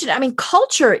 you've mentioned, I mean,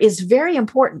 culture is very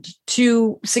important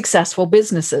to successful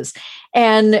businesses.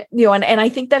 And, and I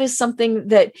think that is something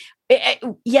that,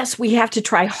 yes, we have to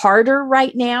try harder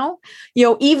right now.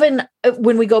 Even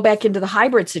when we go back into the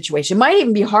hybrid situation, it might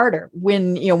even be harder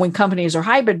when companies are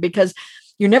hybrid, because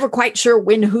you're never quite sure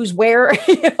when, who's where.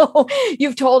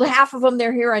 You've told half of them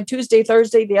they're here on Tuesday,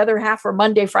 Thursday, the other half are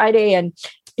Monday, Friday, and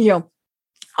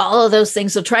all of those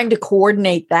things. So trying to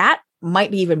coordinate that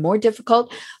might be even more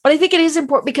difficult. But I think it is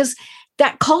important, because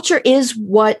that culture is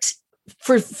what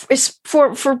for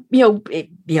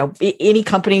any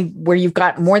company where you've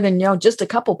got more than just a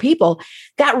couple people,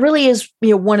 that really is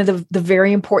one of the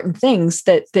very important things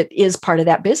that is part of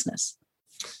that business.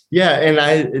 Yeah, and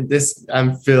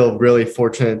I feel really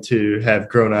fortunate to have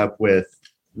grown up with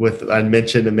I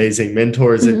mentioned amazing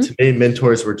mentors, and to me,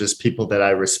 mentors were just people that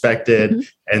I respected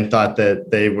and thought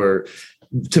that they were.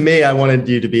 To me, I wanted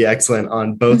you to be excellent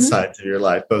on both sides of your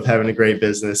life, both having a great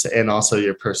business and also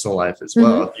your personal life as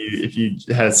well. If you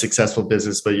had a successful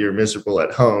business, but you're miserable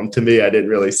at home, to me, I didn't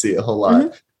really see a whole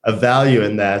lot a value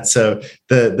in that. So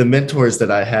the mentors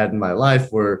that I had in my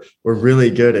life were really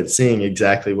good at seeing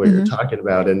exactly what you're talking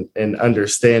about and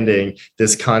understanding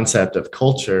this concept of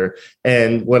culture.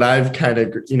 And what I've kind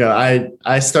of,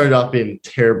 I started off being a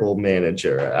terrible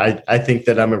manager. I think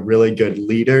that I'm a really good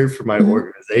leader for my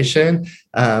organization,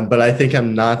 but I think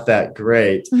I'm not that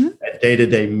great at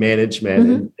day-to-day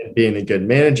management and being a good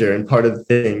manager. And part of the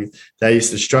thing that I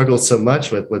used to struggle so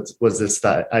much with was this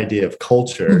idea of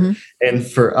culture. And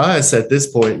for us at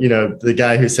this point, the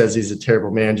guy who says he's a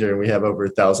terrible manager, and we have over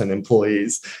 1,000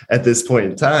 employees at this point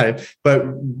in time, but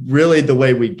really the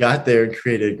way we got there and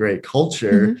created a great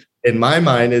culture, in my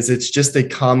mind, is it's just a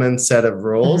common set of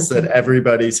rules that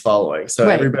everybody's following. So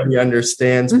everybody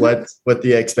understands what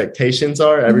the expectations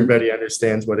are. Everybody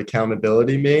understands what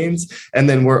accountability means. And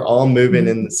then we're all moving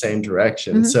in the same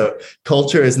direction. So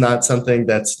culture is not something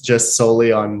that's just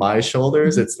solely on my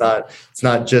shoulders. It's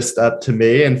not just up to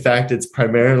me. In fact, it's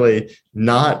primarily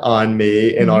not on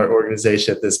me in our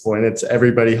organization at this point. It's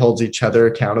everybody holds each other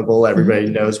accountable. Everybody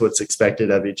knows what's expected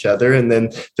of each other. And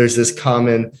then there's this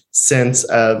common sense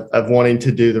of wanting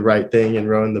to do the right thing and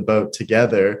rowing the boat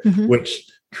together, which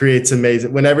creates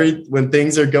amazing. When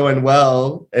things are going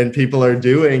well and people are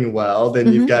doing well,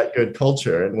 then you've got good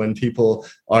culture. And when people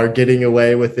are getting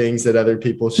away with things that other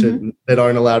people shouldn't, that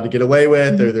aren't allowed to get away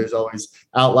with, or there's always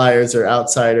outliers or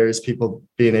outsiders, people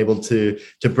being able to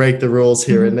break the rules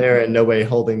here and there and no way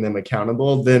holding them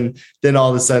accountable, then all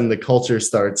of a sudden the culture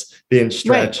starts being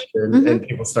stretched and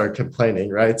people start complaining,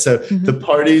 right? So the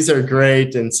parties are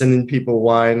great and sending people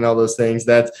wine and all those things,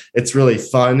 it's really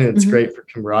fun and it's great for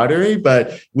camaraderie,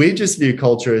 but we just view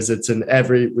culture as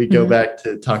we go back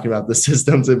to talking about the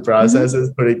systems and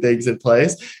processes, putting things in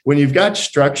place. When you've got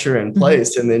structure in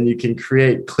place, and then you can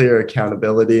create clear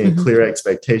accountability and clear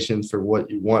expectations for what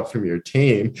you want from your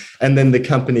team, and then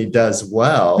the company does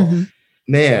well,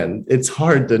 man, it's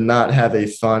hard to not have a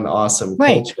fun, awesome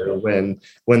culture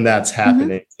when that's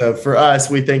happening. So for us,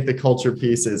 we think the culture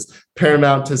piece is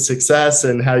paramount to success,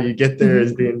 and how you get there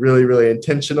is being really, really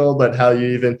intentional, but how you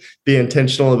even be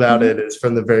intentional about it is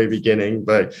from the very beginning,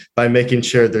 but by making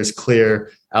sure there's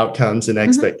clear outcomes and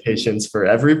expectations for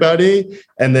everybody.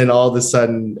 And then all of a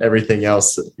sudden, everything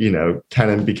else,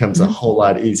 kind of becomes a whole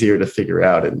lot easier to figure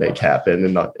out and make happen.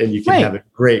 And you can have a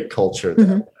great culture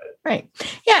there. Right.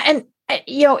 Yeah. And,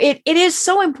 it is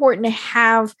so important to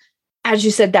have, as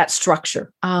you said, that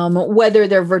structure, whether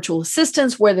they're virtual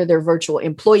assistants, whether they're virtual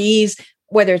employees,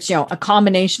 whether it's, a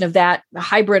combination of that, a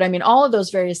hybrid, all of those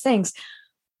various things.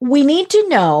 We need to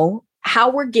know how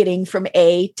we're getting from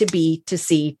A to B to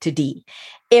C to D.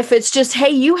 If it's just,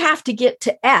 hey, you have to get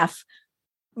to F,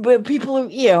 but people,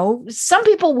 some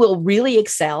people will really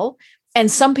excel and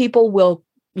some people will,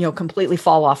 completely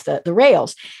fall off the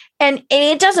rails. And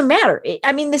it doesn't matter.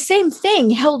 The same thing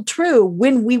held true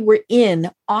when we were in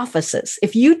offices.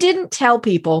 If you didn't tell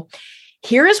people,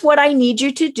 here is what I need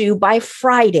you to do by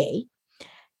Friday,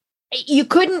 you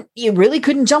really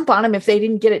couldn't jump on them if they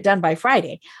didn't get it done by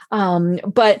Friday.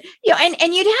 But,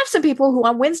 and you'd have some people who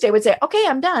on Wednesday would say, okay,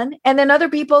 I'm done. And then other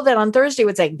people that on Thursday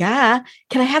would say, can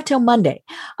I have till Monday?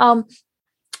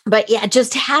 But yeah,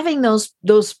 just having those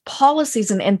policies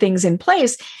and things in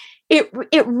place,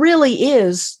 it really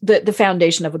is the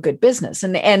foundation of a good business.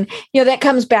 And that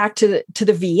comes back to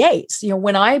the VAs.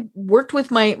 When I worked with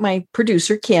my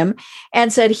producer, Kim,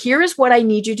 and said, here is what I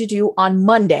need you to do on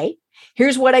Monday.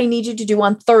 Here's what I need you to do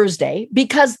on Thursday,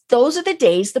 because those are the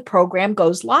days the program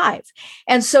goes live.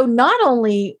 And so not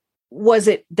only was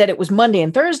it that it was Monday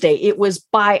and Thursday, it was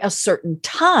by a certain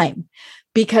time,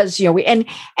 because,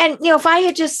 if I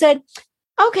had just said,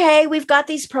 okay, we've got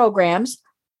these programs,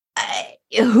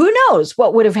 who knows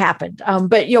what would have happened.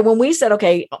 But, when we said,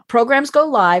 okay, programs go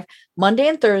live Monday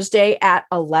and Thursday at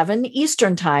 11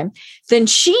 Eastern time, then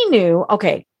she knew,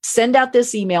 okay, send out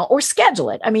this email or schedule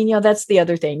it. That's the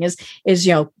other thing is,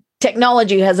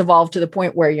 technology has evolved to the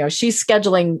point where, she's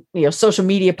scheduling, social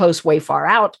media posts way far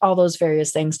out, all those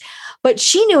various things, but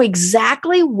she knew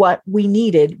exactly what we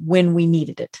needed when we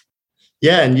needed it.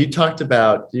 Yeah. And you talked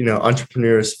about,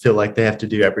 entrepreneurs feel like they have to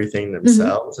do everything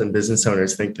themselves, and business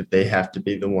owners think that they have to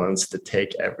be the ones to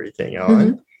take everything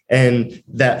on. And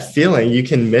that feeling, you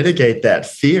can mitigate that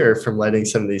fear from letting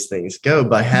some of these things go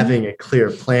by having a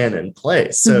clear plan in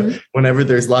place. So whenever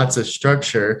there's lots of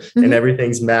structure and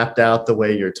everything's mapped out the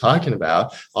way you're talking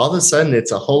about, all of a sudden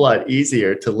it's a whole lot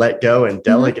easier to let go and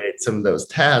delegate some of those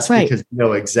tasks because you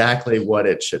know exactly what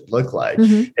it should look like.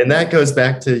 And that goes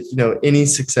back to, any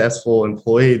successful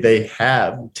employee, they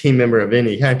have, team member of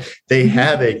any kind, they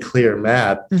have a clear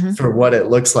map for what it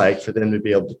looks like for them to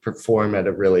be able to perform at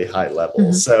a really high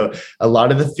level. So So a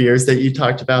lot of the fears that you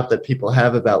talked about that people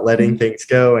have about letting things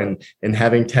go and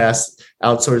having tasks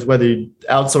outsourced, whether you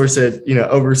outsource it,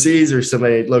 overseas or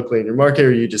somebody locally in your market,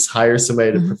 or you just hire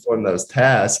somebody to perform those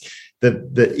tasks.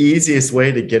 The easiest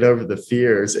way to get over the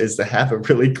fears is to have a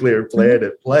really clear plan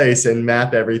in place and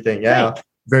map everything out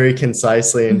very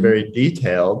concisely and very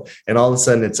detailed. And all of a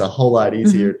sudden, it's a whole lot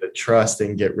easier to trust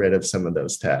and get rid of some of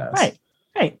those tasks.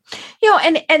 Right.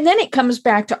 And then it comes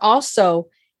back to also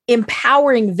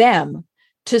empowering them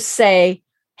to say,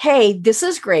 hey, this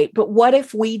is great, but what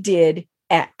if we did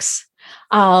X?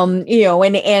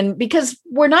 And because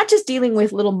we're not just dealing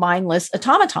with little mindless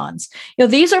automatons,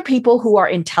 these are people who are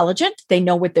intelligent. They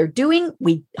know what they're doing.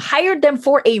 We hired them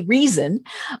for a reason.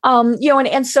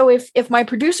 And so if my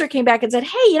producer came back and said,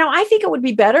 hey, I think it would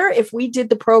be better if we did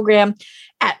the program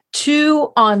at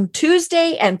 2 on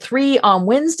Tuesday and 3 on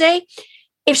Wednesday,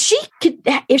 if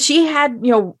she had,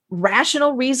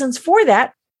 rational reasons for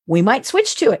that, we might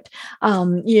switch to it.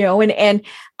 And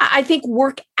I think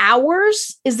work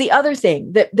hours is the other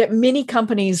thing that many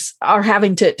companies are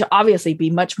having to obviously be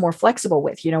much more flexible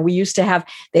with. We used to have,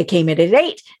 they came in at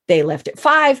 8, they left at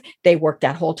 5, they worked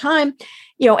that whole time,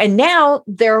 and now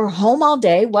they're home all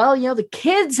day. Well, the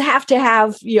kids have to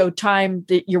have, time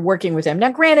that you're working with them.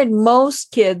 Now, granted,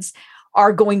 most kids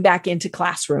are going back into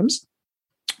classrooms,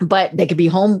 but they could be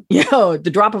home, the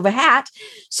drop of a hat.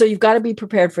 So you've got to be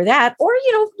prepared for that. Or,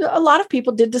 a lot of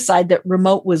people did decide that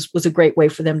remote was a great way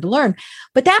for them to learn.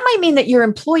 But that might mean that your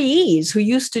employees who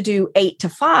used to do 8 to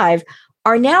 5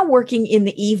 are now working in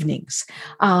the evenings,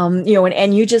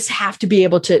 and you just have to be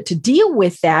able to deal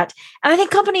with that. And I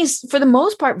think companies, for the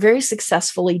most part, very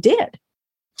successfully did.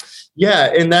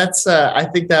 Yeah. And that's, I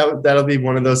think that'll be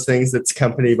one of those things that's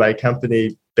company by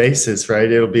company basis,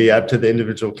 right? It'll be up to the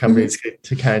individual companies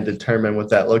to kind of determine what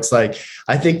that looks like.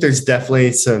 I think there's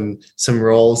definitely some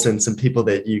roles and some people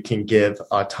that you can give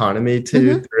autonomy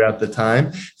to throughout the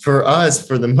time. For us,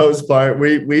 for the most part,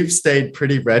 we've stayed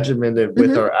pretty regimented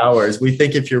with our hours. We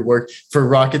think if you're for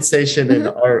Rocket Station and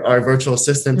our virtual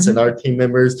assistants and our team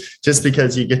members, just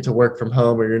because you get to work from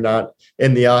home or you're not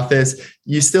in the office,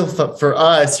 you still, for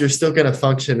us, you're still going to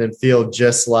function and feel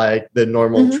just like the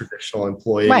normal traditional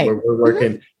employee, where we're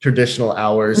working traditional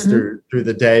hours through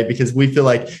the day, because we feel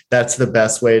like that's the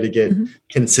best way to get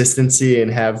consistency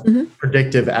and have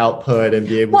predictive output and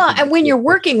be able and when you're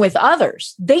working with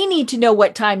others, they need to know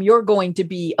what time you're going to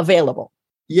be available.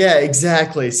 Yeah,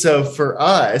 exactly. So for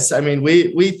us, I mean,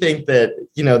 we think that,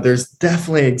 there's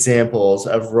definitely examples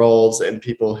of roles and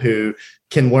people who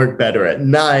can work better at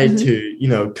night to,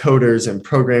 coders and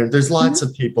programmers. There's lots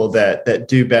of people that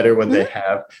do better when they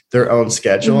have their own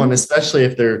schedule, and especially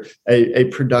if they're a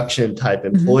production type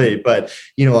employee. But,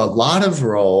 a lot of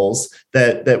roles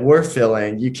that we're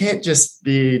filling, you can't just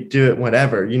do it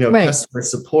whenever, customer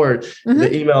support, the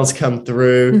emails come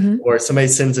through or somebody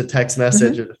sends a text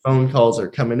message or the phone calls are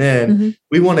coming in.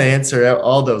 We want to answer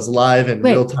all those live in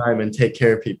real time and take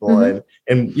care of people.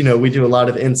 And, we do a lot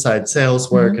of inside sales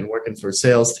work and working for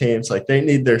sales teams. Like, they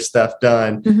need their stuff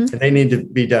done and they need to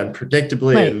be done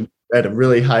predictably and at a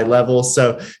really high level.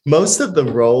 So most of the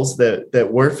roles that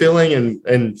we're filling,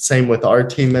 and same with our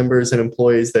team members and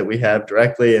employees that we have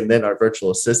directly, and then our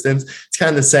virtual assistants, it's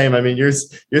kind of the same. I mean, your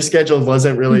schedule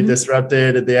wasn't really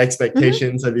disrupted. The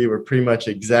expectations of you were pretty much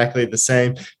exactly the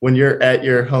same. When you're at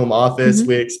your home office,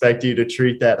 we expect you to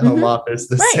treat that home office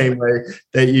the same way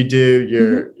that you do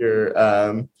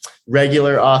your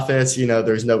regular office.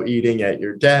 There's no eating at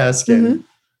your desk, and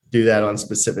do that on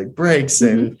specific breaks,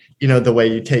 and the way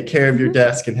you take care of your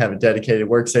desk and have a dedicated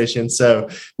workstation. So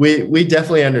we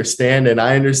definitely understand, and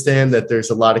I understand that there's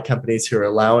a lot of companies who are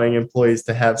allowing employees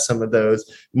to have some of those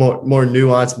more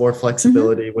nuance, more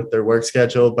flexibility with their work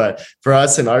schedule. But for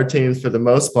us and our teams, for the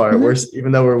most part,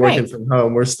 even though we're working from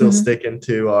home, we're still sticking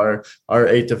to our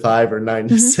 8 to 5 or 9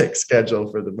 to 6 schedule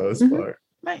for the most part.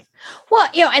 Right. Well,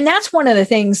 and that's one of the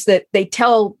things that they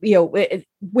tell,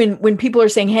 when people are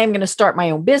saying, hey, I'm going to start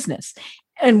my own business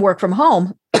and work from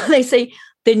home, they say,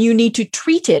 then you need to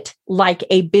treat it like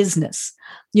a business.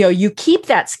 You keep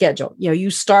that schedule,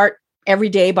 you start every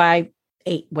day by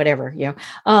 8, whatever,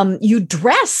 you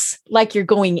dress like you're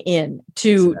going in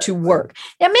to work.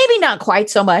 Now, maybe not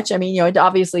quite so much. I mean, it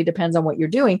obviously depends on what you're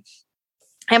doing.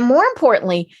 And more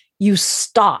importantly, you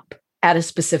stop at a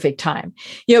specific time,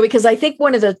 because I think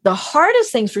one of the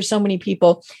hardest things for so many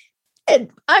people, and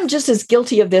I'm just as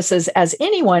guilty of this as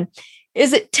anyone,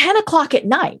 is at 10 o'clock at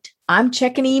night, I'm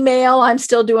checking email. I'm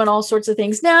still doing all sorts of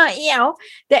things. Now,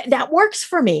 that works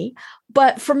for me,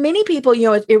 But for many people,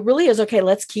 it really is, okay,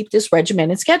 let's keep this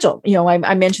regimented schedule.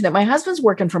 I mentioned that my husband's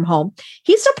working from home.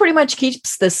 He still pretty much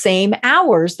keeps the same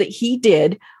hours that he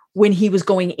did when he was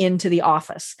going into the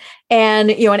office. And,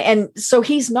 and so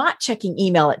he's not checking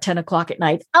email at 10 o'clock at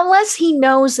night, unless he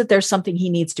knows that there's something he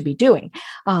needs to be doing.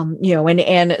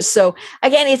 And so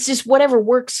again, it's just whatever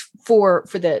works for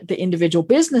the individual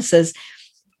businesses.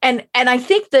 And I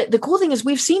think that the cool thing is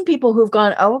we've seen people who've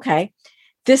gone, oh, okay,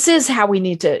 this is how we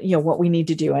need to, what we need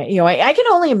to do. I can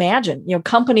only imagine,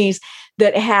 companies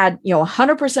that had,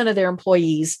 100% of their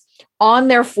employees on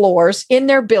their floors in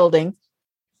their building,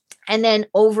 and then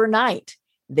overnight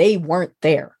they weren't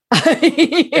there.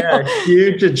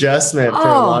 Huge adjustment for a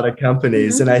lot of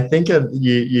companies. Mm-hmm. And I think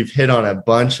you've hit on a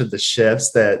bunch of the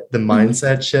shifts, the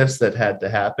mindset shifts that had to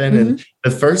happen. Mm-hmm. And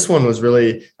the first one was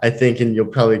really, I think, and you'll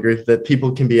probably agree, that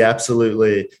people can be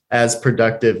absolutely as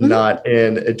productive, not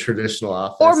in a traditional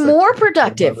office. Or more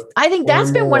productive. I think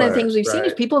that's been one of the things we've seen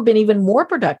is people have been even more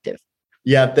productive.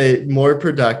 Yeah, they more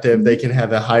productive. Mm-hmm. They can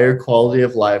have a higher quality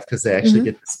of life because they actually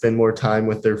get to spend more time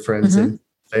with their friends and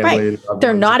family. Right.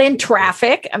 They're not in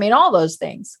traffic. I mean, all those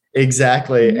things.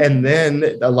 Exactly. Mm-hmm. And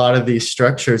then a lot of these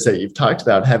structures that you've talked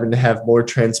about, having to have more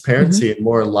transparency and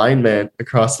more alignment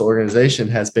across the organization,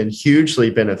 has been hugely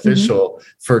beneficial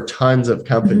for tons of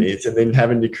companies. And then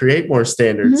having to create more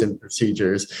standards and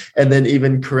procedures, and then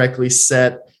even correctly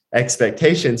set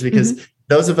expectations, because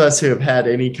those of us who have had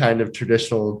any kind of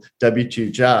traditional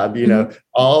W-2 job,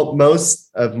 most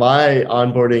of my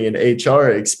onboarding and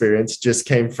HR experience just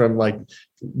came from like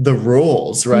the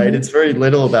rules, right? It's very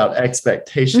little about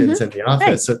expectations in the office.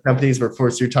 Right. So companies were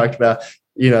forced, you talked about,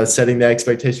 setting the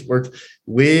expectation work.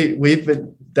 We've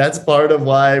been, that's part of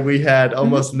why we had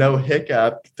almost no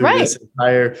hiccup through this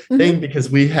entire thing, because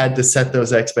we had to set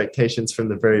those expectations from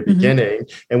the very beginning.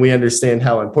 And we understand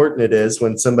how important it is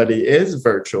when somebody is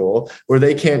virtual, where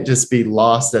they can't just be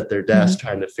lost at their desk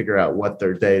trying to figure out what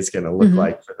their day is going to look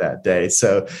like for that day.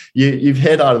 So you've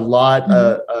hit on a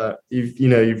lot,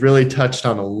 you've really touched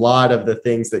on a lot of the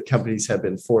things that companies have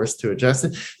been forced to adjust.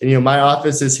 And, my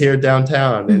office is here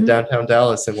downtown in downtown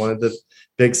Dallas, and one of the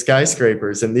big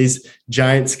skyscrapers, and these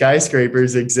giant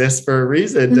skyscrapers exist for a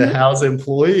reason to house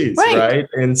employees, right?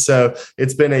 And so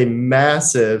it's been a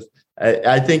massive,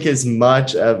 I think, as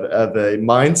much of a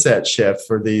mindset shift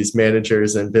for these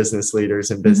managers and business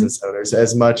leaders and business owners,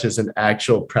 as much as an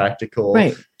actual practical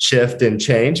shift and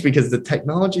change, because the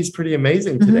technology is pretty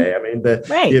amazing today. I mean,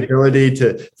 the ability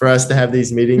for us to have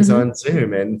these meetings on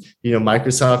Zoom and,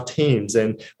 Microsoft Teams,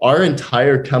 and our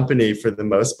entire company, for the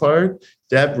most part,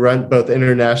 Deb, run both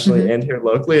internationally and here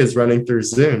locally, is running through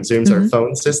Zoom. Zoom's our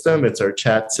phone system, it's our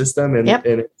chat system, and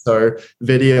it's our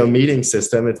video meeting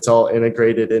system. It's all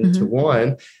integrated into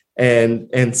one.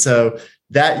 And so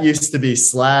that used to be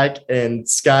Slack and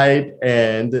Skype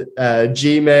and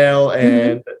Gmail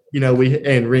and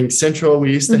and Ring Central.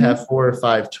 We used to have 4 or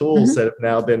 5 tools that have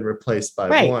now been replaced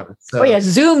by one. So,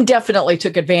 Zoom definitely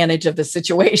took advantage of the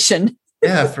situation.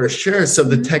 Yeah, for sure. So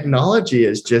the technology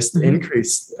has just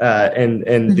increased,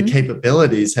 and the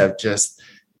capabilities have just,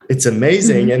 it's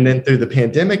amazing. And then through the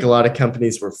pandemic, a lot of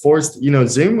companies were forced,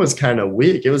 Zoom was kind of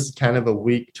weak. It was kind of a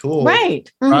weak tool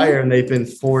prior, and they've been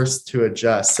forced to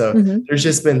adjust. So there's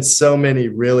just been so many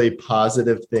really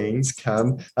positive things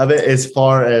come of it as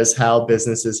far as how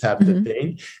businesses have to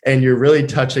think. And you're really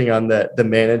touching on the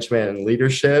management and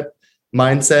leadership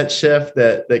mindset shift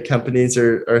that companies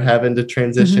are having to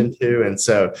transition to. And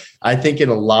so I think in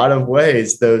a lot of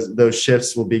ways, those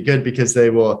shifts will be good, because they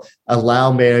will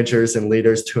allow managers and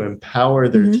leaders to empower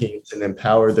their teams and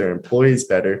empower their employees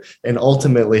better, and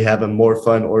ultimately have a more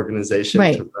fun organization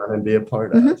to run and be a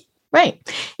part of. Right.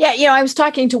 Yeah. I was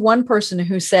talking to one person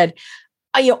who said,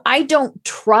 I don't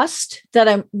trust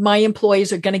that my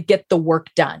employees are going to get the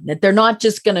work done, that they're not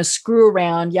just going to screw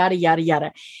around, yada, yada,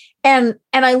 yada. And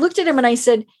I looked at him and I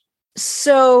said,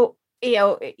 so,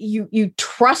 you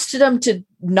trusted them to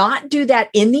not do that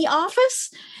in the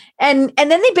office? And then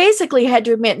they basically had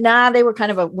to admit, they were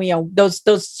kind of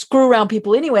those screw around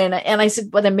people anyway. And I said,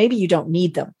 well, then maybe you don't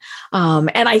need them.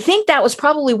 And I think that was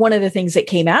probably one of the things that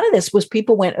came out of this, was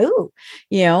people went,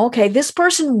 okay, this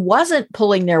person wasn't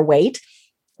pulling their weight.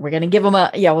 We're going to give them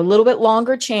a little bit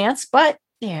longer chance, but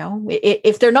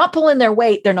if they're not pulling their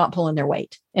weight, they're not pulling their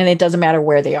weight, and it doesn't matter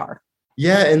where they are.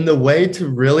 Yeah. And the way to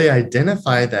really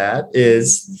identify that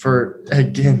is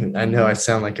again, I know I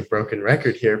sound like a broken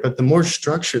record here, but the more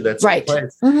structure that's in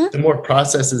place, the more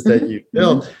processes that you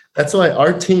build. That's why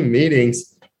our team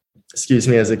meetings,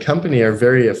 as a company, are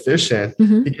very efficient,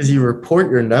 because you report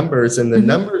your numbers, and the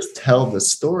numbers tell the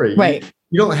story. Right.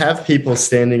 you don't have people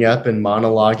standing up and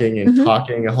monologuing and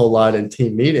talking a whole lot in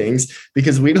team meetings,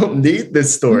 because we don't need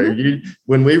this story.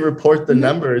 When we report the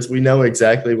numbers, we know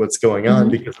exactly what's going on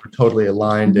because we're totally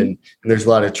aligned and there's a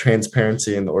lot of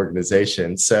transparency in the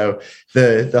organization. So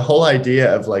the whole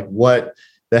idea of like, what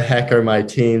the heck are my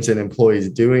teams and employees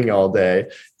doing all day?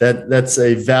 That's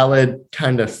a valid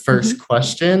kind of first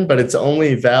question, but it's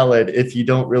only valid if you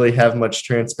don't really have much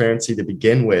transparency to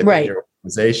begin with in your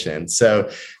organization. So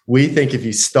we think if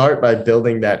you start by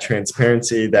building that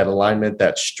transparency, that alignment,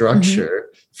 that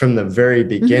structure from the very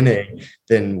beginning,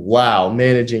 then wow,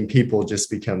 managing people just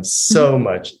becomes so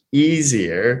much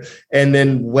easier, and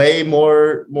then way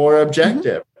more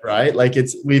objective. Right? Like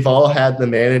we've all had the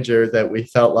manager that we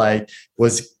felt like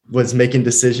was making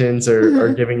decisions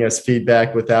or giving us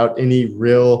feedback without any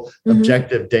real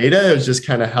objective data. It was just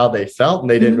kind of how they felt,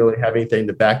 and they didn't really have anything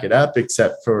to back it up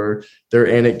except for their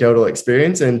anecdotal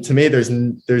experience. And to me,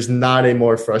 there's not a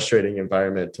more frustrating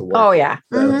environment to work. Oh yeah.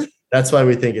 So that's why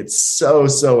we think it's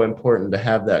so important to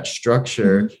have that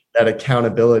structure, that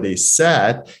accountability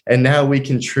set. And now we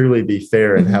can truly be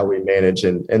fair in how we manage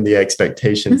and the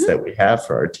expectations that we have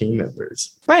for our team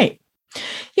members. Right.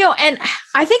 And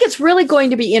I think it's really going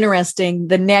to be interesting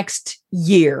the next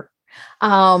year,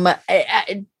 because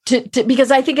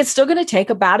I think it's still going to take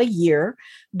about a year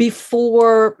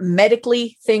before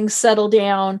medically things settle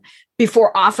down,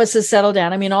 before offices settle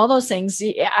down. I mean, all those things.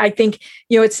 I think,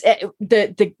 it's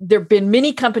there have been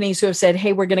many companies who have said,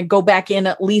 hey, we're going to go back in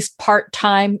at least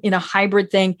part-time in a hybrid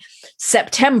thing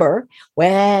September.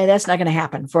 Well, that's not going to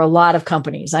happen for a lot of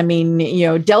companies. I mean,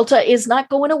 Delta is not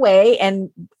going away,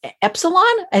 and Epsilon,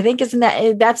 I think,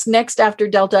 that's next after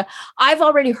Delta. I've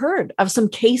already heard of some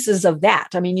cases of that.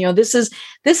 I mean, this is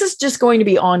just going to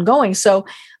be ongoing. So,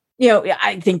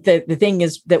 I think that the thing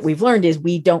is that we've learned is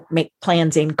we don't make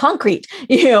plans in concrete.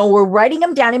 We're writing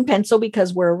them down in pencil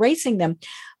because we're erasing them.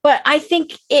 But I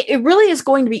think it really is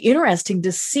going to be interesting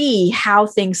to see how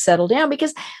things settle down,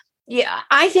 because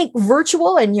I think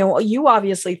virtual, and you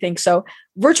obviously think so,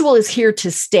 virtual is here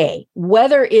to stay,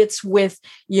 whether it's with,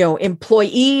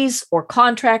 employees or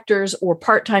contractors or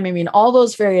part-time. I mean, all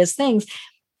those various things.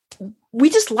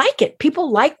 We just like it.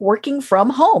 People like working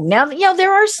from home. Now,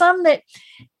 there are some that,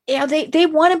 they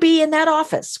want to be in that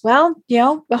office. Well,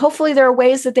 hopefully there are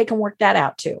ways that they can work that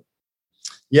out too.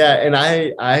 Yeah. And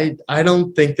I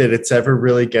don't think that it's ever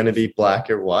really going to be black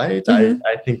or white. I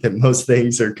think that most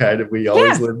things are we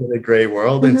always live in a gray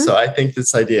world. And so I think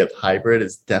this idea of hybrid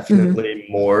is definitely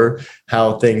more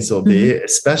how things will be,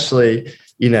 especially,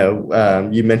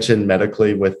 you mentioned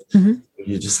medically with,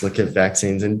 you just look at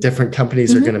vaccines, and different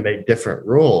companies are going to make different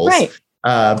rules. Right.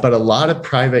 But a lot of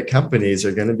private companies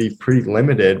are going to be pretty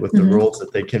limited with the rules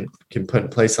that they can put in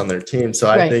place on their team. So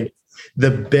I think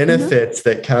the benefits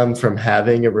that come from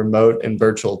having a remote and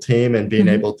virtual team and being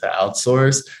able to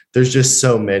outsource, there's just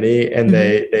so many, and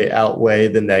they outweigh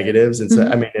the negatives. And so,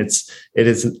 I mean, it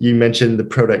is, you mentioned the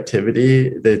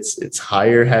productivity, it's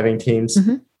higher having teams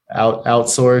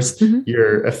outsource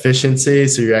your efficiency.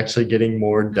 So you're actually getting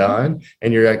more done,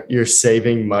 and you're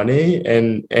saving money,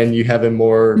 and you have a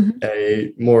more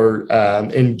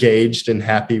engaged and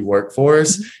happy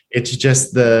workforce. It's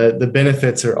just the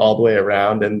benefits are all the way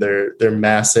around, and they're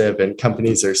massive, and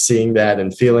companies are seeing that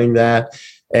and feeling that.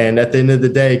 And at the end of the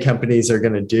day, companies are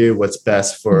going to do what's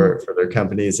best for their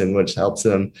companies, and which helps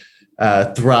them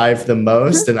thrive the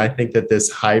most. And I think that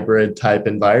this hybrid type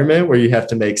environment where you have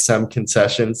to make some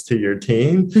concessions to your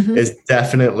team is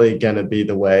definitely going to be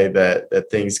the way that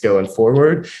things going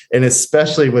forward. And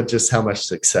especially with just how much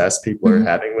success people are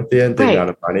having with the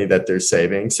amount of money that they're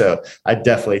saving. So I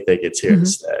definitely think it's here to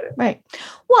stay. Right.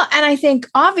 Well, and I think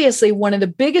obviously one of the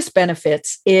biggest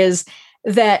benefits is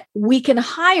that we can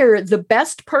hire the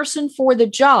best person for the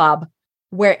job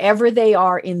wherever they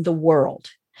are in the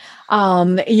world.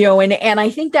 And I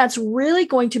think that's really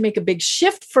going to make a big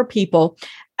shift for people.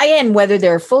 Again, whether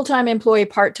they're a full-time employee,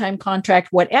 part-time contract,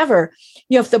 whatever,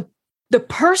 if the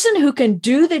person who can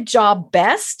do the job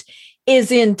best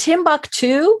is in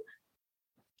Timbuktu,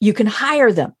 you can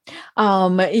hire them.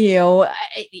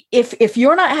 If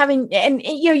you're not having, and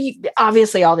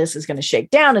obviously all this is going to shake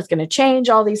down, it's going to change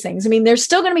all these things. I mean, there's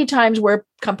still going to be times where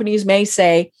companies may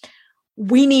say,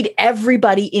 we need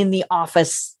everybody in the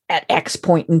office at X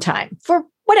point in time for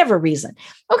whatever reason.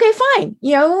 Okay, fine.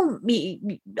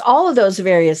 All of those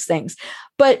various things.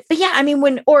 But yeah, I mean,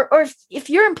 if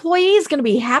your employee is going to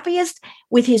be happiest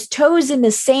with his toes in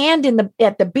the sand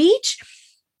at the beach,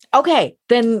 okay,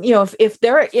 then, if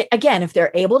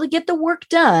they're able to get the work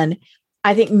done,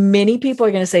 I think many people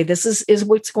are going to say this is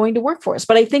what's going to work for us.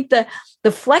 But I think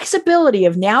the flexibility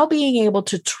of now being able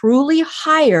to truly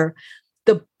hire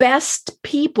the best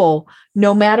people,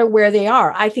 no matter where they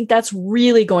are. I think that's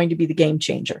really going to be the game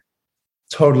changer.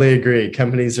 Totally agree.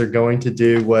 Companies are going to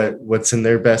do what's in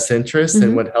their best interest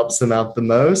and what helps them out the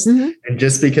most. And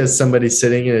just because somebody's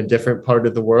sitting in a different part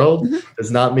of the world does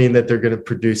not mean that they're going to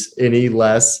produce any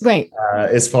less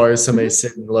as far as somebody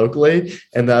sitting locally.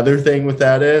 And the other thing with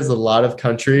that is a lot of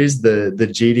countries, the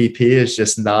GDP is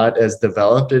just not as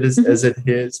developed as it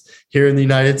is here in the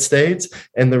United States.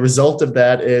 And the result of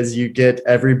that is you get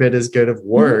every bit as good of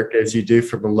work as you do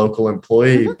from a local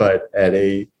employee, but at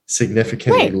a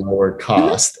significantly lower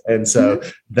cost. And so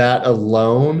that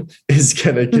alone is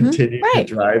going to continue to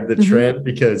drive the trend,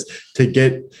 because to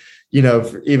get,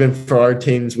 even for our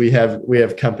teams, we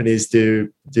have companies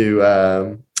do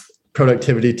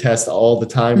productivity tests all the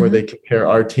time where they compare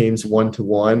our teams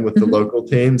 1-to-1 with the local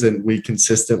teams, and we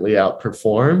consistently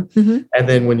outperform. And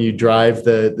then when you drive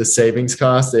the savings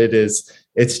cost,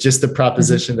 it's just a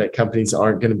proposition that companies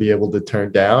aren't going to be able to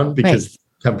turn down, because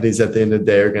companies at the end of the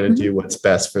day are going to do what's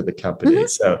best for the company.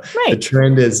 So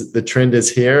the trend is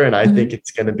here, and I think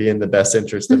it's going to be in the best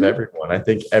interest of everyone. I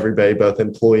think everybody, both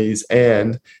employees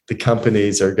and the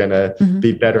companies, are going to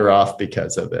be better off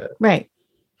because of it. Right.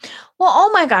 Well, oh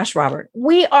my gosh, Robert,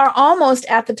 we are almost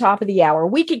at the top of the hour.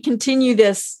 We could continue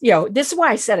this, this is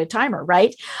why I set a timer,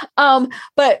 right?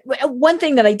 But one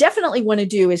thing that I definitely want to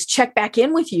do is check back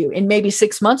in with you in maybe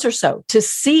 6 months or so to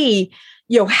see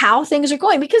how things are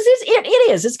going, because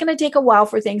it's going to take a while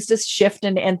for things to shift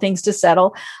and things to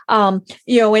settle. But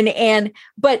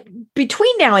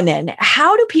between now and then,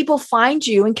 how do people find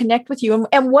you and connect with you?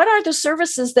 And what are the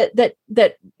services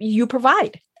that you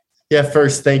provide? Yeah,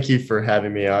 first, thank you for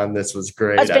having me on. This was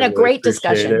great. It's been a great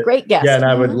discussion. Great guest. Yeah, and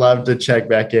I would love to check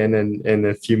back in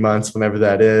a few months, whenever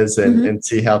that is, and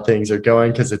see how things are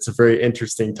going, because it's a very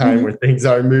interesting time where things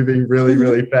are moving really,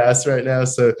 really fast right now.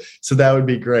 So that would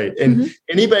be great. And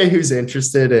anybody who's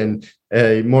interested in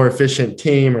a more efficient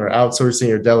team, or outsourcing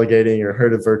or delegating, or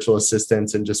heard of virtual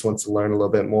assistants and just wants to learn a little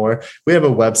bit more, we have a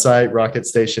website,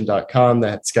 rocketstation.com,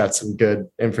 that's got some good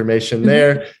information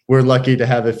there. We're lucky to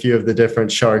have a few of the different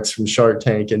sharks from Shark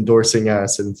Tank endorsing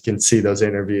us, and can see those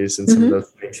interviews and some of those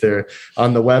things there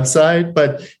on the website.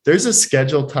 But there's a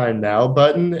schedule time now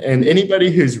button, and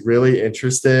anybody who's really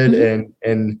interested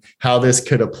in how this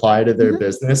could apply to their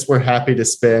business, we're happy to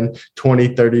spend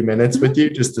 20-30 minutes with you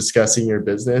just discussing your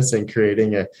business and creating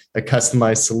a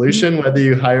customized solution, whether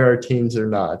you hire our teams or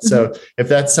not. So if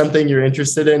that's something you're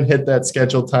interested in, hit that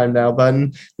schedule time now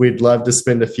button. We'd love to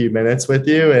spend a few minutes with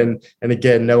you. And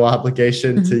again, no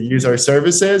obligation to use our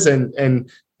services. And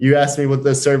you asked me what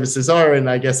those services are, and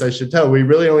I guess I should tell. We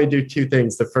really only do two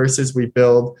things. The first is we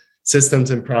build systems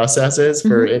and processes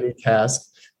for any task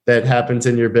that happens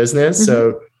in your business.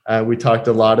 So we talked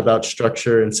a lot about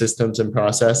structure and systems and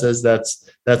processes. That's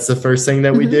the first thing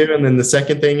that we do. And then the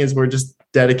second thing is we're just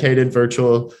dedicated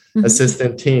virtual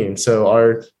assistant team. So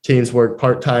our teams work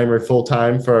part-time or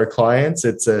full-time for our clients.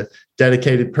 It's a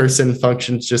dedicated person,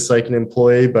 functions just like an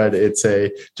employee, but it's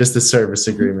just a service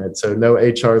agreement. So no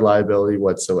HR liability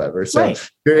whatsoever. So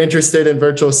if you're interested in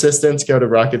virtual assistants, go to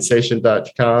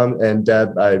rocketstation.com. And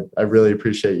Deb, I really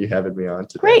appreciate you having me on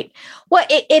today. Great. Well,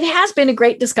 it has been a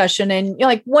great discussion. And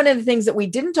one of the things that we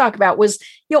didn't talk about was,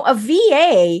 a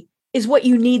VA is what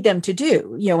you need them to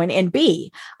do, and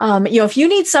be. If you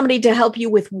need somebody to help you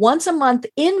with once a month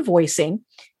invoicing,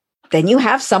 then you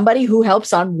have somebody who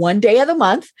helps on one day of the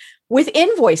month with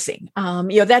invoicing.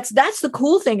 That's the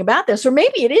cool thing about this. Or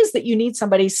maybe it is that you need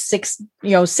somebody 6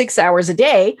 hours a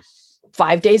day,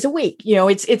 5 days a week.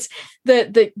 It's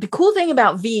the cool thing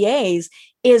about VAs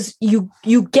is you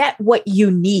get what you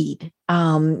need.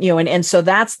 And so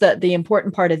that's the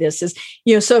important part of this is,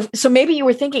 so maybe you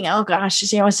were thinking, oh gosh,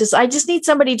 it's just, I just need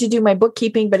somebody to do my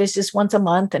bookkeeping, but it's just once a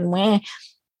month, and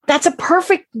that's a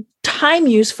perfect time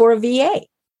use for a VA.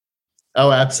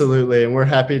 Oh, absolutely. And we're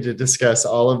happy to discuss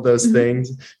all of those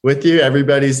things with you.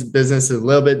 Everybody's business is a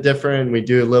little bit different. We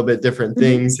do a little bit different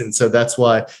things. And so that's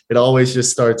why it always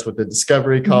just starts with a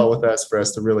discovery call with us for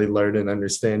us to really learn and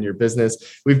understand your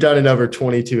business. We've done it over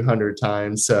 2,200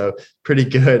 times. So pretty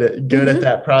good at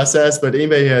that process. But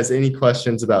anybody who has any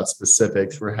questions about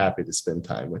specifics, we're happy to spend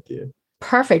time with you.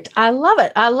 Perfect. I love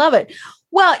it. I love it.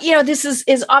 Well, this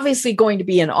is obviously going to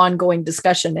be an ongoing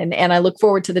discussion, and I look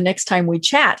forward to the next time we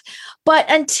chat. But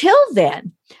until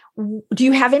then, do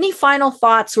you have any final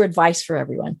thoughts or advice for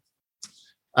everyone?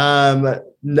 I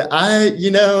don't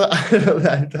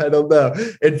know.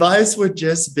 Advice would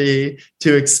just be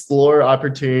to explore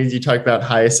opportunities. You talk about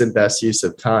highest and best use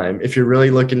of time. If you're really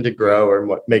looking to grow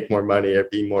or make more money or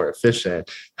be more efficient,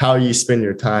 how you spend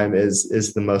your time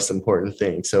is the most important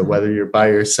thing. So whether you're by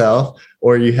yourself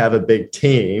or you have a big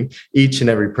team, each and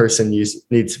every person needs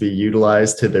to be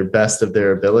utilized to their best of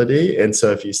their ability. And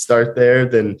so if you start there,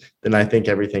 then I think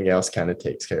everything else kind of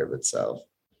takes care of itself.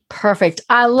 Perfect.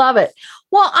 I love it.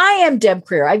 Well, I am Deb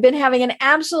Creer. I've been having an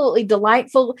absolutely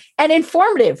delightful and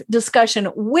informative discussion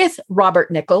with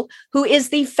Robert Nickell, who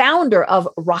is the founder of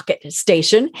Rocket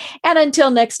Station. And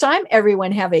until next time,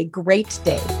 everyone have a great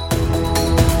day.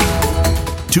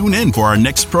 Tune in for our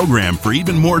next program for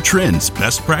even more trends,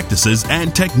 best practices,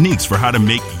 and techniques for how to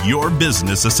make your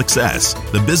business a success.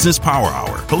 The Business Power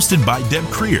Hour, hosted by Deb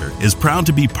Creer, is proud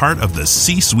to be part of the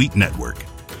C-Suite Network.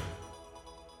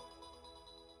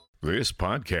 This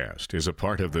podcast is a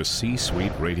part of the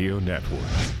C-Suite Radio Network.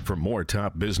 For more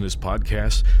top business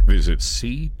podcasts, visit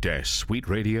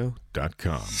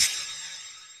c-suiteradio.com.